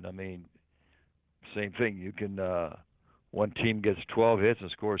 and same thing. You can one team gets 12 hits and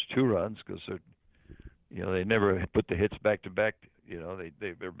scores 2 runs because they never put the hits back to back.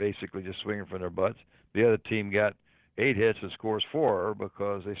 They're basically just swinging from their butts. The other team got 8 hits and scores 4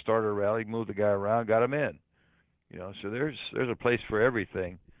 because they started a rally, moved the guy around, got him in. So there's a place for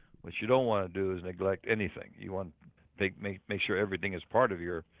everything. What you don't want to do is neglect anything. You want to make sure everything is part of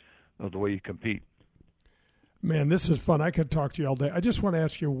the way you compete. Man, this is fun. I could talk to you all day. I just want to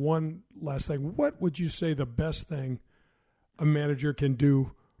ask you one last thing. What would you say the best thing a manager can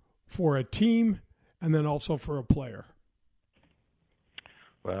do for a team and then also for a player?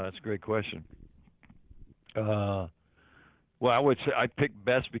 Well, that's a great question. Well, I would say I pick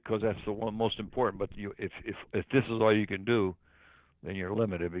best because that's the one most important. But if this is all you can do, then you're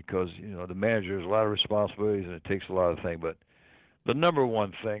limited because the manager has a lot of responsibilities and it takes a lot of things. But the number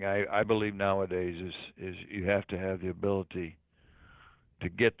one thing I believe nowadays is you have to have the ability to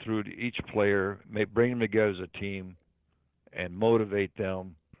get through to each player, bring them together as a team, and motivate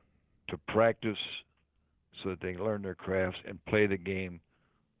them to practice so that they learn their crafts and play the game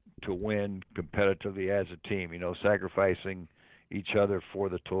to win competitively as a team, sacrificing each other for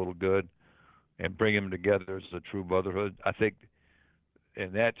the total good and bring them together as a true brotherhood. I think,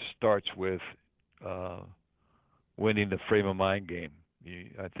 and that starts with winning the frame of mind game.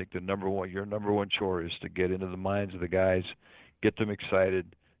 I think your number one chore is to get into the minds of the guys, get them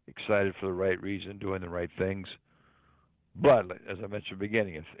excited for the right reason, doing the right things. But as I mentioned at the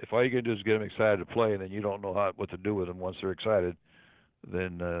beginning, if all you can do is get them excited to play, and then you don't know what to do with them once they're excited,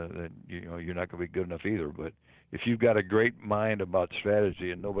 then you're not going to be good enough either. But if you've got a great mind about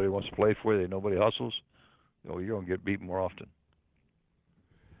strategy and nobody wants to play for you, nobody hustles, you're going to get beaten more often.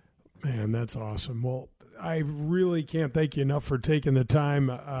 Man, that's awesome. Well, I really can't thank you enough for taking the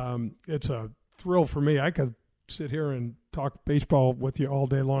time. It's a thrill for me. I could sit here and talk baseball with you all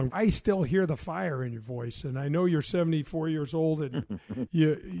day long. I still hear the fire in your voice, and I know you're 74 years old, and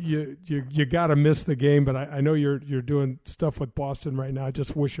you got to miss the game. But I know you're doing stuff with Boston right now. I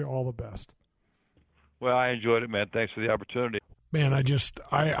just wish you all the best. Well, I enjoyed it, man. Thanks for the opportunity. Man, I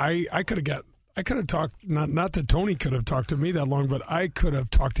could have talked. Not that Tony could have talked to me that long, but I could have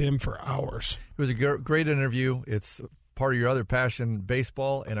talked to him for hours. It was a great interview. It's part of your other passion,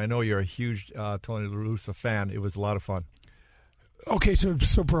 baseball, and I know you're a huge Tony La Russa fan. It was a lot of fun. Okay, so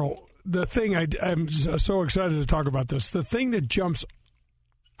Pearl, the thing I'm so excited to talk about this. The thing that jumps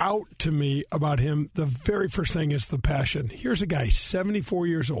out to me about him, the very first thing is the passion. Here's a guy, 74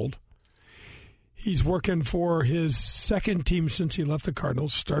 years old. He's working for his second team since he left the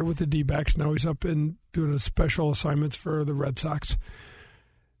Cardinals. Started with the D-backs. Now he's up and doing special assignments for the Red Sox.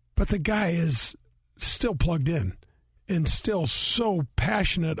 But the guy is still plugged in and still so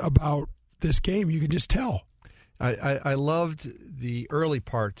passionate about this game. You can just tell. I loved the early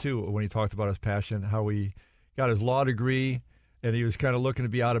part, too, when he talked about his passion, how he got his law degree, and he was kind of looking to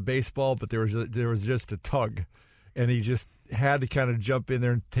be out of baseball, but there was just a tug. And he just had to kind of jump in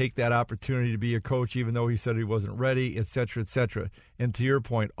there and take that opportunity to be a coach, even though he said he wasn't ready, et cetera, et cetera. And to your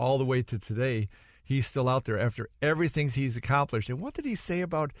point, all the way to today, he's still out there after everything he's accomplished. And what did he say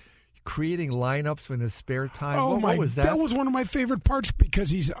about creating lineups in his spare time? Oh, what was that? That was one of my favorite parts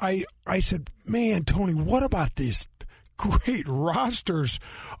because I said, man, Tony, what about these great rosters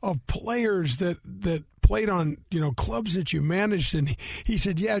of players that played on clubs that you managed? And he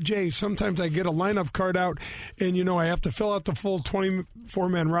said, yeah, Jay, sometimes I get a lineup card out and I have to fill out the full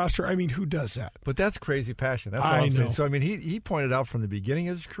 24-man roster. I mean, who does that? But that's crazy passion. That's what I'm saying. So I mean, he pointed out from the beginning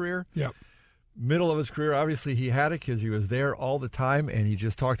of his career. Yep. Middle of his career, obviously he had it because he was there all the time, and he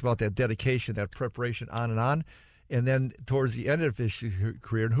just talked about that dedication, that preparation, on and on. And then towards the end of his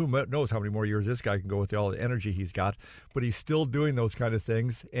career, and who knows how many more years this guy can go with all the energy he's got, but he's still doing those kind of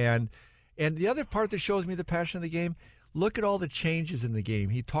things. And the other part that shows me the passion of the game, look at all the changes in the game.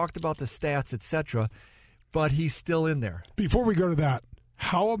 He talked about the stats, etc., but he's still in there. Before we go to that,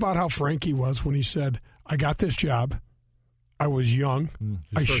 how about how frank he was when he said, I got this job. I was young.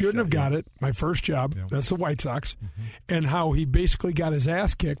 I shouldn't have got it. My first job. Yeah. That's the White Sox. Mm-hmm. And how he basically got his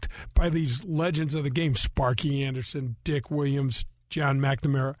ass kicked by these legends of the game, Sparky Anderson, Dick Williams, John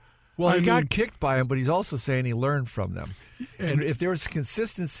McNamara. Well, he got kicked by him, but he's also saying he learned from them. And if there was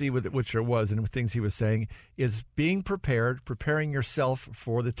consistency with it, which there was, and the things he was saying, is being prepared, preparing yourself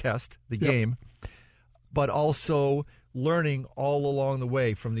for the test, the game, but also learning all along the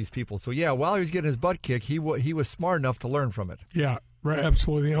way from these people. So, yeah, while he was getting his butt kicked, he was smart enough to learn from it. Yeah, right,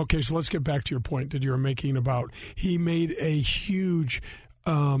 absolutely. Okay, so let's get back to your point that you were making about he made a huge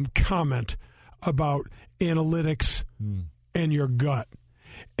comment about analytics and your gut.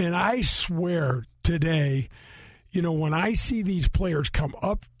 And I swear today You know, when I see these players come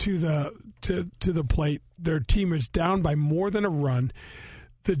up to the plate, their team is down by more than a run.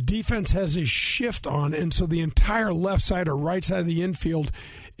 The defense has a shift on, and so the entire left side or right side of the infield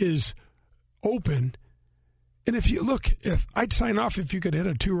is open. And if I'd sign off if you could hit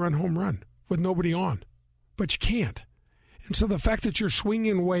a 2-run home run with nobody on, but you can't. And so the fact that you're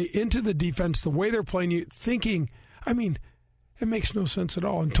swinging away into the defense, the way they're playing you, thinking, I mean, it makes no sense at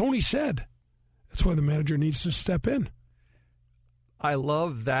all. And Tony said that's why the manager needs to step in. I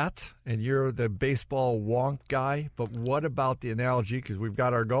love that, and you're the baseball wonk guy, but what about the analogy, because we've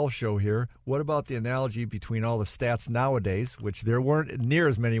got our golf show here, what about the analogy between all the stats nowadays, which there weren't near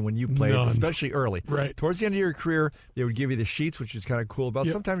as many when you played, especially early. Right. Towards the end of your career, they would give you the sheets, which is kind of cool about.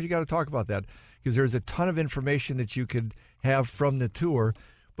 Yep. Sometimes you got to talk about that, because there's a ton of information that you could have from the tour,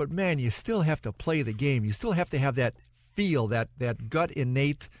 but man, you still have to play the game. You still have to have that feel, that gut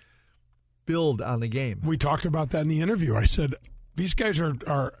innate build on the game. We talked about that in the interview. I said, these guys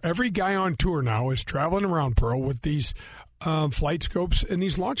are every guy on tour now is traveling around, Pearl, with these flight scopes and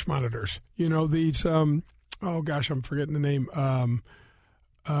these launch monitors. You know, these, I'm forgetting the name.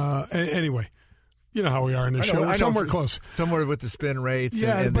 Anyway, you know how we are in the show. Somewhere close. Somewhere with the spin rates.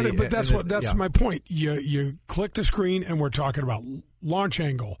 Yeah, but that's my point. You click the screen and we're talking about launch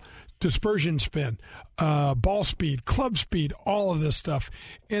angle, dispersion spin, ball speed, club speed, all of this stuff.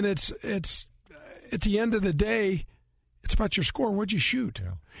 And it's at the end of the day, it's about your score. What'd you shoot?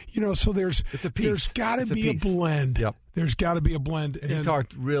 Yeah. You know, so there's got to be a blend. Yep. There's got to be a blend. And he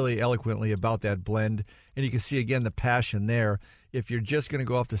talked really eloquently about that blend, and you can see, again, the passion there. If you're just going to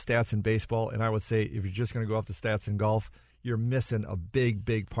go off the stats in baseball, and I would say if you're just going to go off the stats in golf, you're missing a big,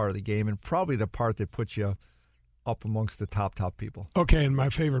 big part of the game, and probably the part that puts you up amongst the top people. Okay, and my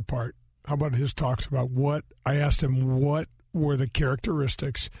favorite part, how about his talks about I asked him what were the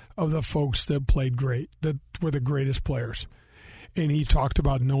characteristics of the folks that played great, that were the greatest players. And he talked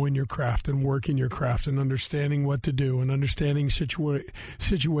about knowing your craft and working your craft and understanding what to do and understanding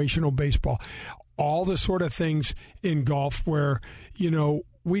situational baseball. All the sort of things in golf where, you know,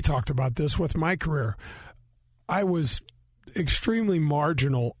 we talked about this with my career. I was extremely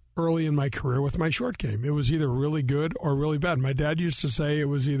marginal early in my career with my short game. It was either really good or really bad. My dad used to say it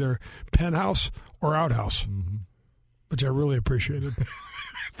was either penthouse or outhouse, which I really appreciated.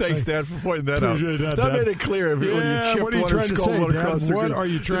 Thanks, Dad, for pointing that out. That made it clear. What are you trying to say, Dad? What are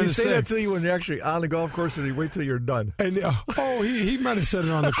you trying to say? Did he say that to you when you're actually on the golf course, or did he wait till you're done? And he might have said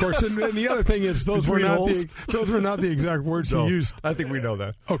it on the course. And the other thing is, those were not the exact words he used. I think we know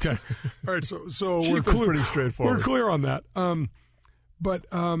that. Okay, all right. So we're clear. Pretty straightforward. We're clear on that. But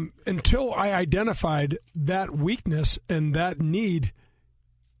until I identified that weakness and that need,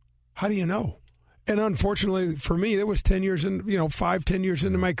 how do you know? And unfortunately for me, it was 10 years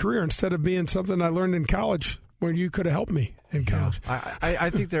into my career instead of being something I learned in college where you could have helped me in college. Yeah.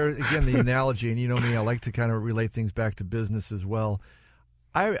 I think there, again, the analogy, and you know me, I like to kind of relate things back to business as well.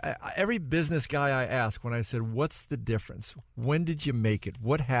 Every business guy I ask when I said, what's the difference? When did you make it?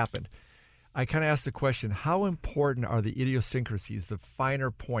 What happened? I kind of asked the question, how important are the idiosyncrasies, the finer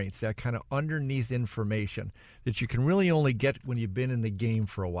points, that kind of underneath information that you can really only get when you've been in the game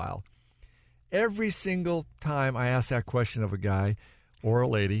for a while? Every single time I ask that question of a guy or a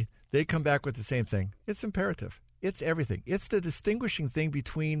lady, they come back with the same thing. It's imperative. It's everything. It's the distinguishing thing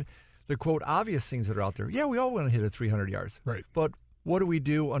between the, quote, obvious things that are out there. Yeah, we all want to hit it 300 yards. Right. But what do we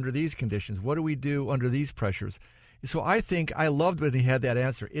do under these conditions? What do we do under these pressures? So I think I loved when he had that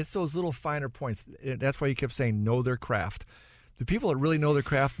answer. It's those little finer points. That's why he kept saying, know their craft. The people that really know their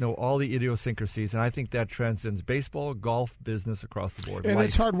craft know all the idiosyncrasies, and I think that transcends baseball, golf, business, across the board. And life.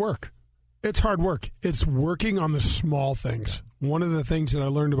 It's hard work. It's hard work. It's working on the small things. One of the things that I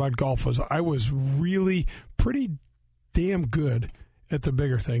learned about golf was I was really pretty damn good at the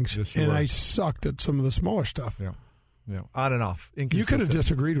bigger things, and I sucked at some of the smaller stuff. Yeah. On and off. You could have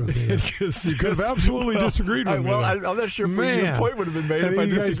disagreed with me. You could have absolutely disagreed with me. Well, I'm not sure if your point would have been made if I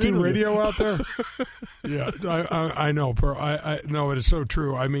disagreed. You guys do radio out there? Yeah, I know. I know, it is so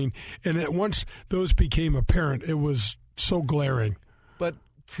true. I mean, and once those became apparent, it was so glaring. But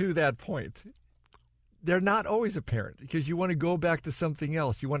to that point, they're not always apparent because you want to go back to something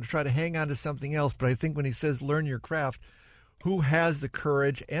else. You want to try to hang on to something else. But I think when he says learn your craft, who has the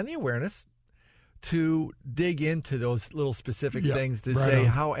courage and the awareness to dig into those little specific things to say,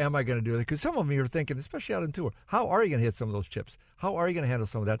 how am I going to do it? Because some of them you're thinking, especially out on tour, how are you going to hit some of those chips? How are you going to handle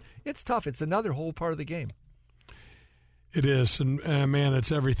some of that? It's tough. It's another whole part of the game. It is, and man,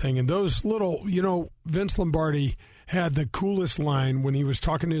 it's everything. And those little, Vince Lombardi had the coolest line when he was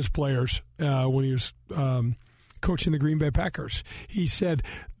talking to his players, when he was coaching the Green Bay Packers. He said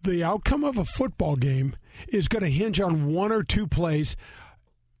the outcome of a football game is going to hinge on one or two plays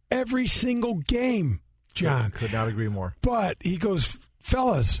every single game, John. Could not agree more. But he goes,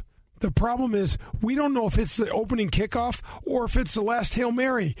 fellas, the problem is we don't know if it's the opening kickoff or if it's the last Hail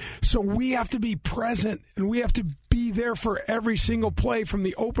Mary. So we have to be present and we have to be there for every single play from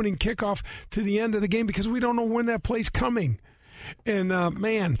the opening kickoff to the end of the game because we don't know when that play's coming. And,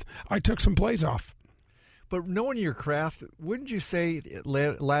 man, I took some plays off. But knowing your craft, wouldn't you say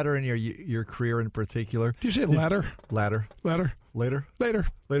later in your career in particular? Did you say ladder? Ladder. Later In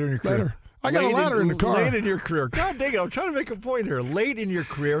your career. Later. I got a ladder in the car. Late in your career. God dang it, I'm trying to make a point here. Late in your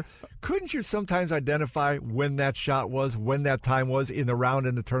career, couldn't you sometimes identify when that shot was, when that time was in the round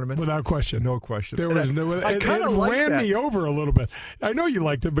in the tournament? Without question. No question. There was it ran me over a little bit. I know you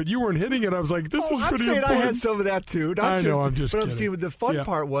liked it, but you weren't hitting it. I was like, this is pretty important. I had some of that too. I'm just But kidding. I'm seeing the fun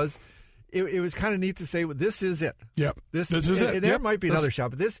part was, it was kind of neat to say, well, this is it. Yep. This is it. And there might be another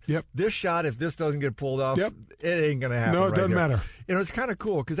shot, but this shot, if this doesn't get pulled off, it ain't going to happen. No, it doesn't matter. You know, it's kind of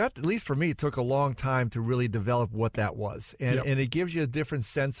cool because that, at least for me, took a long time to really develop what that was. And it gives you a different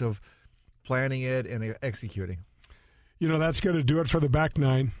sense of planning it and executing. You know, that's going to do it for the back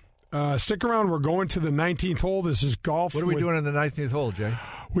nine. Stick around. We're going to the 19th hole. This is golf. What are we doing in the 19th hole, Jay?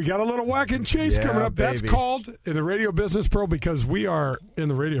 We got a little whack and chase coming up. Baby. That's called in the radio business, Pearl, because we are in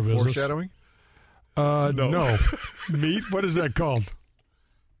the radio business. Foreshadowing? No. Meat? What is that called?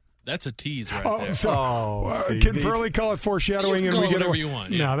 That's a tease right there. Can Pearlie call it foreshadowing? You and can we call it get whatever away? you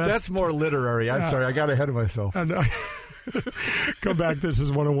want. No, that's more literary. I'm sorry. I got ahead of myself. Come back. This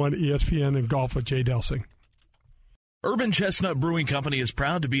is 101 ESPN and Golf with Jay Delsing. Urban Chestnut Brewing Company is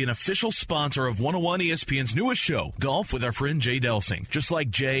proud to be an official sponsor of 101 ESPN's newest show, Golf with our friend Jay Delsing. Just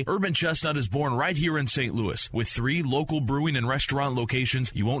like Jay, Urban Chestnut is born right here in St. Louis. With 3 local brewing and restaurant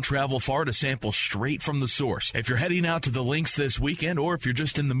locations, you won't travel far to sample straight from the source. If you're heading out to the links this weekend, or if you're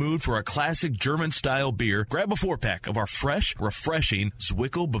just in the mood for a classic German-style beer, grab a 4-pack of our fresh, refreshing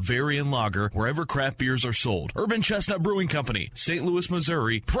Zwickel Bavarian Lager wherever craft beers are sold. Urban Chestnut Brewing Company, St. Louis,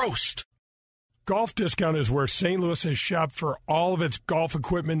 Missouri. Prost! Golf Discount is where St. Louis has shopped for all of its golf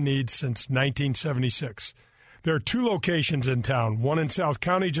equipment needs since 1976. There are 2 locations in town, one in South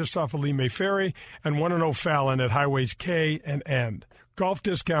County just off of Lee May Ferry and one in O'Fallon at Highways K and N. Golf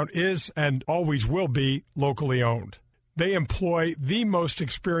Discount is and always will be locally owned. They employ the most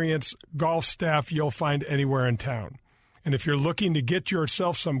experienced golf staff you'll find anywhere in town. And if you're looking to get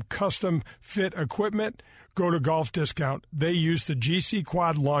yourself some custom fit equipment, go to Golf Discount. They use the GC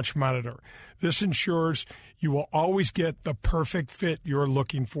Quad Launch Monitor. This ensures you will always get the perfect fit you're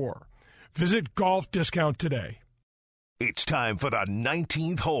looking for. Visit Golf Discount today. It's time for the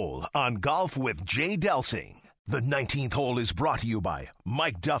 19th hole on Golf with Jay Delsing. The 19th hole is brought to you by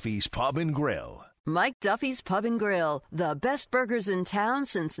Mike Duffy's Pub and Grill. Mike Duffy's Pub and Grill, the best burgers in town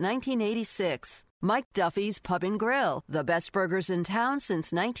since 1986. Mike Duffy's Pub and Grill, the best burgers in town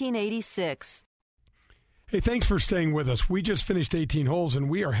since 1986. Hey, thanks for staying with us. We just finished 18 holes, and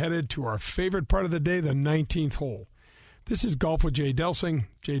we are headed to our favorite part of the day, the 19th hole. This is Golf with Jay Delsing.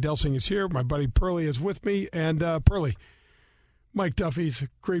 Jay Delsing is here. My buddy Pearlie is with me. And Pearlie, Mike Duffy's a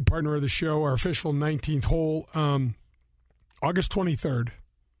great partner of the show, our official 19th hole, August 23rd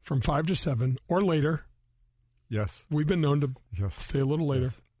from 5 to 7 or later. Yes. We've been known to stay a little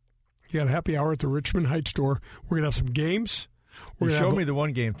later. You got a happy hour at the Richmond Heights store. We're going to have some games. You showed me the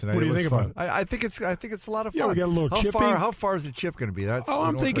one game tonight. What do you think about it? I think it's a lot of fun. Yeah, we got a little chipping. How far is the chip going to be?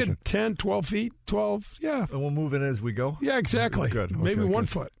 I'm thinking 10, 12 feet, 12, yeah. And we'll move in as we go? Yeah, exactly. Good. Okay, Maybe 1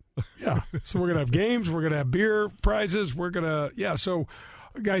 foot. Yeah. So we're going to have games. We're going to have beer prizes. We're going to, so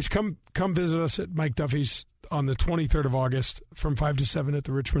guys, come visit us at Mike Duffy's on the 23rd of August from 5 to 7 at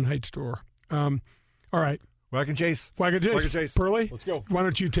the Richmond Heights store. All right. Whack and Chase. Whack and Chase. Pearlie, let's go. Why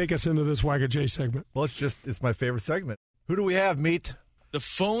don't you take us into this Whack and Chase segment? Well, it's my favorite segment. Who do we have, Meat? The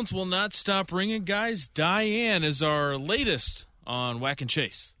phones will not stop ringing, guys. Diane is our latest on Whack and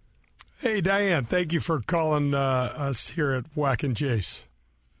Chase. Hey, Diane, thank you for calling us here at Whack and Chase.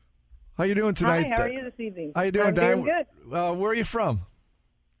 How you doing tonight? Hi, how are you this evening? How you doing, Diane? I'm doing good. Where are you from?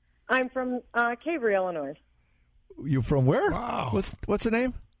 I'm from Cabry, Illinois. You from where? Wow. What's the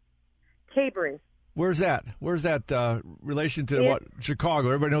name? Cabry. Where's that? Where's that relation to what? Chicago.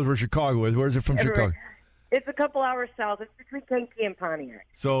 Everybody knows where Chicago is. Where is it from Chicago? It's a couple hours south. It's between Kankakee and Pontiac.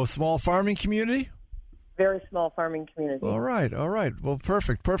 So, small farming community? Very small farming community. All right. Well,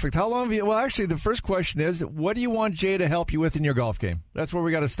 perfect. How long have you... Well, actually, the first question is, what do you want Jay to help you with in your golf game? That's where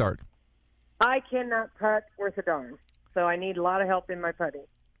we got to start. I cannot putt worth a darn, so I need a lot of help in my putting.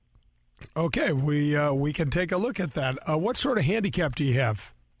 Okay, we can take a look at that. What sort of handicap do you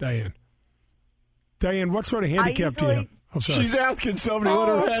have, Diane? Diane, what sort of handicap do you have? I'm sorry. She's asking somebody what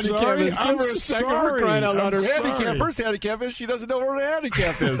her handicap sorry. is. Give her a second for crying out loud. Her handicap, first handicap is she doesn't know what her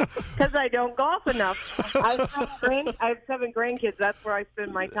handicap is. Because I don't golf enough. I have 7 grandkids. That's where I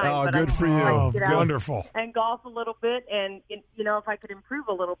spend my time. Oh, but good for you. Like to get out Wonderful. and golf a little bit. And, if I could improve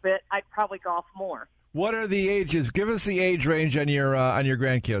a little bit, I'd probably golf more. What are the ages? Give us the age range on your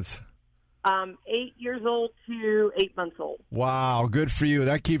grandkids. 8 years old to 8 months old. Wow, good for you.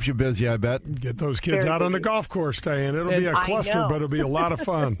 That keeps you busy, I bet. Get those kids out on the golf course, Diane. It'll be a cluster, but it'll be a lot of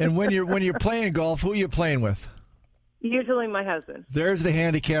fun. And when you're playing golf, who are you playing with? Usually my husband. There's the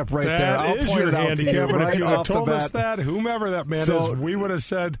handicap right there. That is your handicap. And if you had told us that, whomever that man is, we would have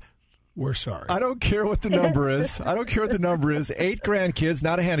said, we're sorry. I don't care what the number is. 8 grandkids,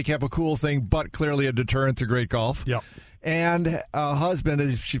 not a handicap, a cool thing, but clearly a deterrent to great golf. Yep. And a husband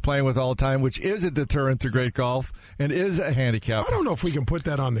that she's playing with all the time, which is a deterrent to great golf and is a handicap. I don't know if we can put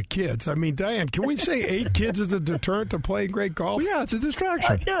that on the kids. I mean, Diane, can we say 8 kids is a deterrent to playing great golf? Well, yeah, it's a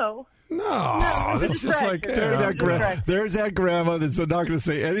distraction. No. No, that's just like there's that grandma that's not going to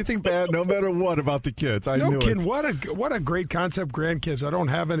say anything bad, no matter what, about the kids. I knew kidding. it. What a great concept, grandkids. I don't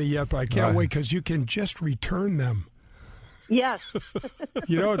have any yet, but I can't wait because you can just return them. Yes.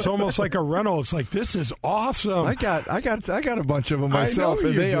 It's almost like a rental. It's like, this is awesome. I got a bunch of them myself,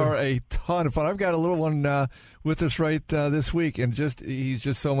 and they are a ton of fun. I've got a little one with us right this week, and he's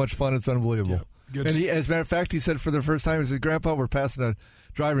just so much fun. It's unbelievable. Yeah, and as a matter of fact, he said for the first time, he said, "Grandpa, we're passing a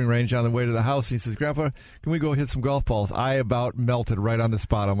driving range on the way to the house." He says, "Grandpa, can we go hit some golf balls?" I about melted right on the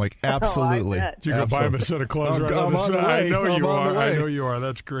spot. I'm like, absolutely. Did you go buy him a set of clothes right on the spot? I know you are.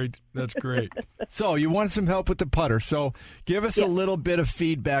 That's great. So you want some help with the putter. So give us a little bit of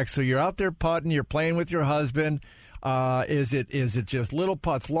feedback. So you're out there putting, you're playing with your husband. Is it just little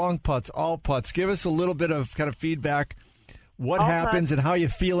putts, long putts, all putts? Give us a little bit of kind of feedback. What all happens putts. And how you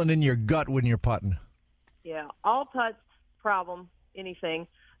feeling in your gut when you're putting? Yeah, all putts, problem, anything.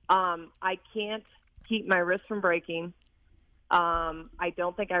 I can't keep my wrist from breaking. I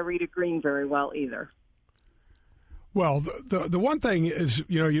don't think I read a green very well either. Well, the one thing is,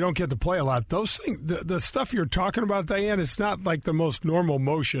 you don't get to play a lot. Those things, the stuff you're talking about, Diane, it's not like the most normal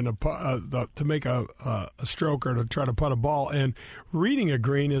motion to make a stroke or to try to putt a ball. And reading a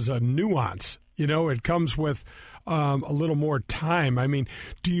green is a nuance. It comes with a little more time. I mean,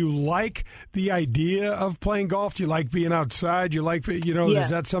 do you like the idea of playing golf? Do you like being outside? You like, is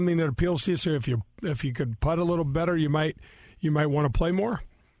that something that appeals to you? So if you could putt a little better, you might want to play more?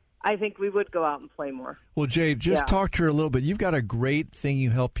 I think we would go out and play more. Well, Jay, just talk to her a little bit. You've got a great thing you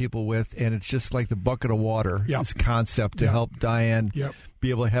help people with, and it's just like the bucket of water, this concept to help Diane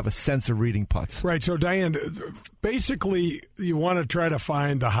be able to have a sense of reading putts. Right. So, Diane, basically, you want to try to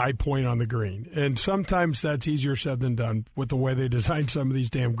find the high point on the green. And sometimes that's easier said than done with the way they design some of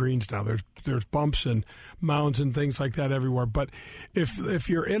these damn greens now. There's bumps and mounds and things like that everywhere. But if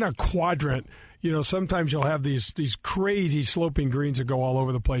you're in a quadrant, sometimes you'll have these crazy sloping greens that go all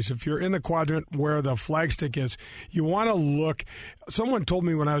over the place. If you're in the quadrant where the flagstick is, you want to look. Someone told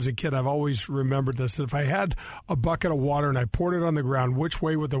me when I was a kid, I've always remembered this, that if I had a bucket of water and I poured it on the ground, which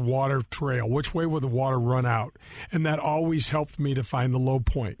way would the water trail? Which way would the water run out? And that always helped me to find the low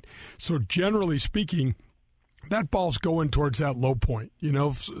point. So generally speaking, that ball's going towards that low point,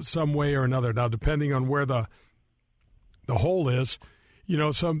 some way or another. Now, depending on where the hole is,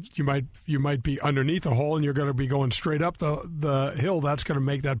 you might be underneath the hole and you're going to be going straight up the hill. That's going to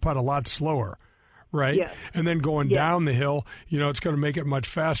make that putt a lot slower, right? Yes. And then going down the hill, it's going to make it much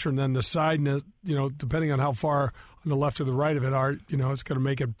faster. And then the side, depending on how far on the left or the right of it are, it's going to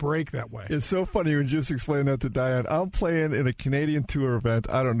make it break that way. It's so funny when you just explain that to Diane. I'm playing in a Canadian Tour event,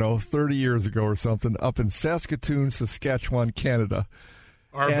 30 years ago or something, up in Saskatoon, Saskatchewan, Canada.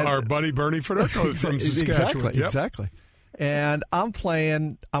 Our buddy Bernie Federico from Saskatchewan. Exactly. And I'm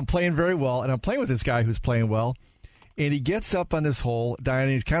playing very well, and I'm playing with this guy who's playing well, and he gets up on this hole, Diane,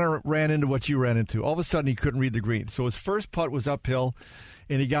 and he kind of ran into what you ran into. All of a sudden, he couldn't read the green. So his first putt was uphill,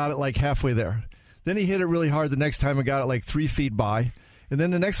 and he got it like halfway there. Then he hit it really hard the next time and got it like 3 feet by. And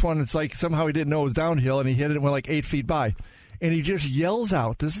then the next one, it's like somehow he didn't know it was downhill, and he hit it and went like 8 feet by. And he just yells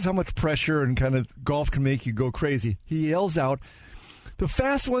out, this is how much pressure and kind of golf can make you go crazy. He yells out, the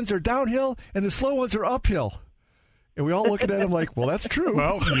fast ones are downhill, and the slow ones are uphill. And we all looking at him like, well, that's true.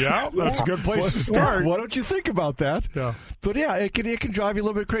 Well, yeah, that's a good place to start. Why don't you think about that? Yeah. But, yeah, it can drive you a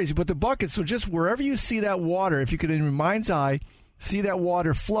little bit crazy. But the bucket, so just wherever you see that water, if you could, in your mind's eye, see that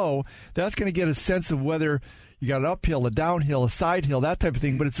water flow, that's going to get a sense of whether you got an uphill, a downhill, a side hill, that type of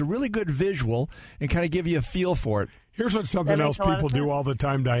thing. But it's a really good visual and kind of give you a feel for it. Here's what something else people do all the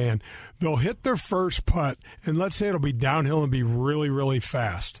time, Diane. They'll hit their first putt, and let's say it'll be downhill and be really, really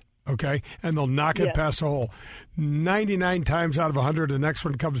fast. okay? And they'll knock it past the hole. 99 times out of 100, the next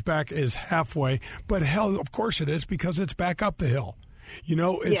one comes back is halfway. But hell, of course it is, because it's back up the hill. You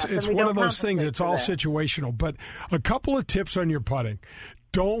know, it's one of those things. It's all situational. But a couple of tips on your putting.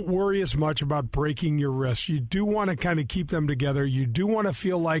 Don't worry as much about breaking your wrists. You do want to kind of keep them together. You do want to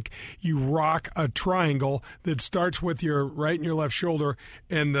feel like you rock a triangle that starts with your right and your left shoulder,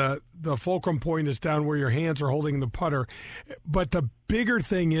 and the fulcrum point is down where your hands are holding the putter. But the bigger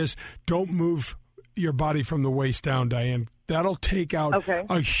thing is, don't move your body from the waist down, Diane. That'll take out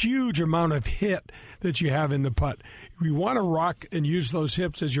a huge amount of hit that you have in the putt. You want to rock and use those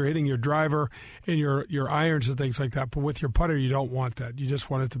hips as you're hitting your driver and your irons and things like that. But with your putter, you don't want that. You just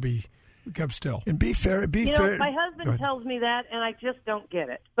want it to be kept still. And be fair. Know, my husband tells me that, and I just don't get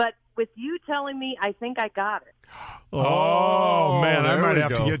it. But with you telling me, I think I got it. Oh man, I might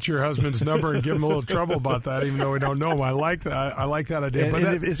have to get your husband's number and give him a little trouble about that, even though we don't know him. I like that. I like that idea.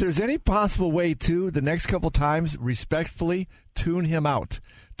 And if there's any possible way, too, the next couple times, respectfully tune him out.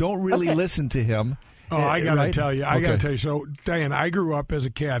 Don't really listen to him. Oh, I got to tell you. I got to tell you. So, Diane, I grew up as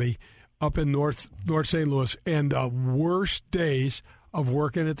a caddy up in North St. Louis, and the worst days of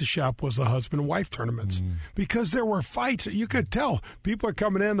working at the shop was the husband and wife tournaments because there were fights. You could tell people are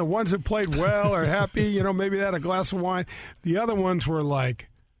coming in. The ones that played well are happy. You know, maybe they had a glass of wine. The other ones were like,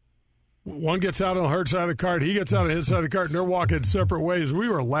 one gets out on her side of the cart, he gets out on his side of the cart, and they're walking separate ways. We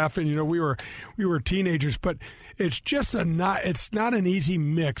were laughing. You know, we were teenagers, but it's just it's not an easy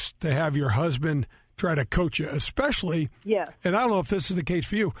mix to have your husband try to coach you, especially. Yeah. And I don't know if this is the case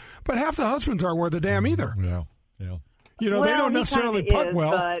for you, but half the husbands aren't worth a damn either. Yeah. You know, they don't necessarily putt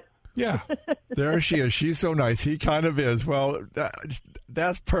well. But... Yeah. There she is. She's so nice. He kind of is. Well,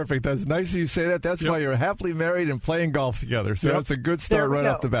 that's perfect. That's nice that you say that. That's why you're happily married and playing golf together. So that's a good start right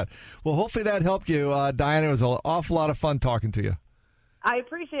off the bat. Well, hopefully that helped you, Diana. It was an awful lot of fun talking to you. I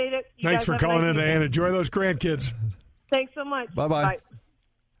appreciate it. Thanks for calling in, Diane. Enjoy those grandkids. Thanks so much. Bye-bye.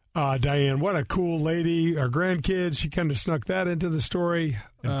 Bye. Diane, what a cool lady. Our grandkids, she kind of snuck that into the story.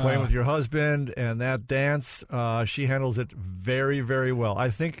 And playing with your husband and that dance, she handles it very, very well. I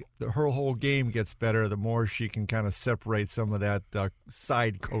think her whole game gets better the more she can kind of separate some of that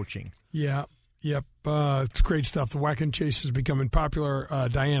side coaching. Yeah. Yep. It's great stuff. The Whack and Chase is becoming popular.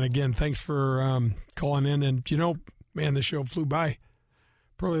 Diane, again, thanks for calling in. And, you know, man, the show flew by.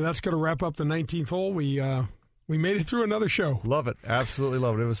 Probably that's going to wrap up the 19th hole. We made it through another show. Love it. Absolutely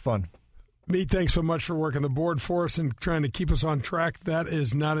love it. It was fun. Meat, thanks so much for working the board for us and trying to keep us on track. That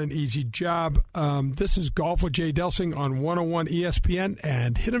is not an easy job. This is Golf with Jay Delsing on 101 ESPN,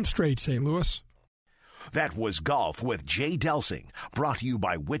 and hit 'em straight, St. Louis. That was Golf with Jay Delsing, brought to you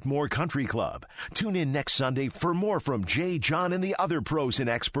by Whitmore Country Club. Tune in next Sunday for more from Jay, John, and the other pros and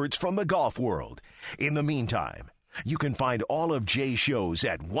experts from the golf world. In the meantime, you can find all of Jay's shows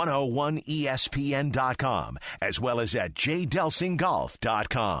at 101ESPN.com, as well as at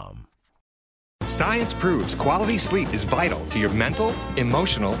jdelsinggolf.com. Science proves quality sleep is vital to your mental,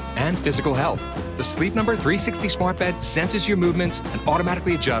 emotional, and physical health. The Sleep Number 360 smart bed senses your movements and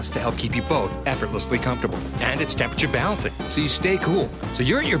automatically adjusts to help keep you both effortlessly comfortable. And it's temperature balancing, so you stay cool. So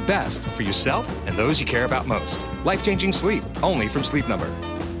you're at your best for yourself and those you care about most. Life-changing sleep, only from Sleep Number.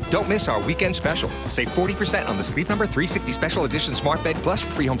 Don't miss our weekend special. Save 40% on the Sleep Number 360 Special Edition Smart Bed plus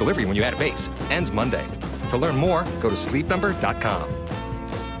free home delivery when you add a base. Ends Monday. To learn more, go to sleepnumber.com.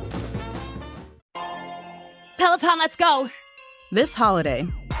 Peloton, let's go! This holiday,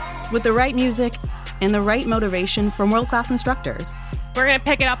 with the right music and the right motivation from world-class instructors, we're going to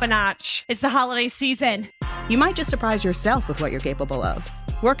pick it up a notch. It's the holiday season. You might just surprise yourself with what you're capable of.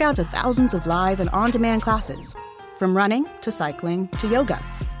 Work out to thousands of live and on-demand classes, from running to cycling to yoga.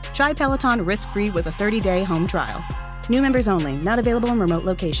 Try Peloton risk-free with a 30-day home trial. New members only, not available in remote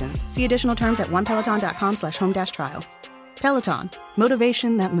locations. See additional terms at onepeloton.com/home-trial. Peloton,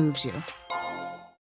 motivation that moves you.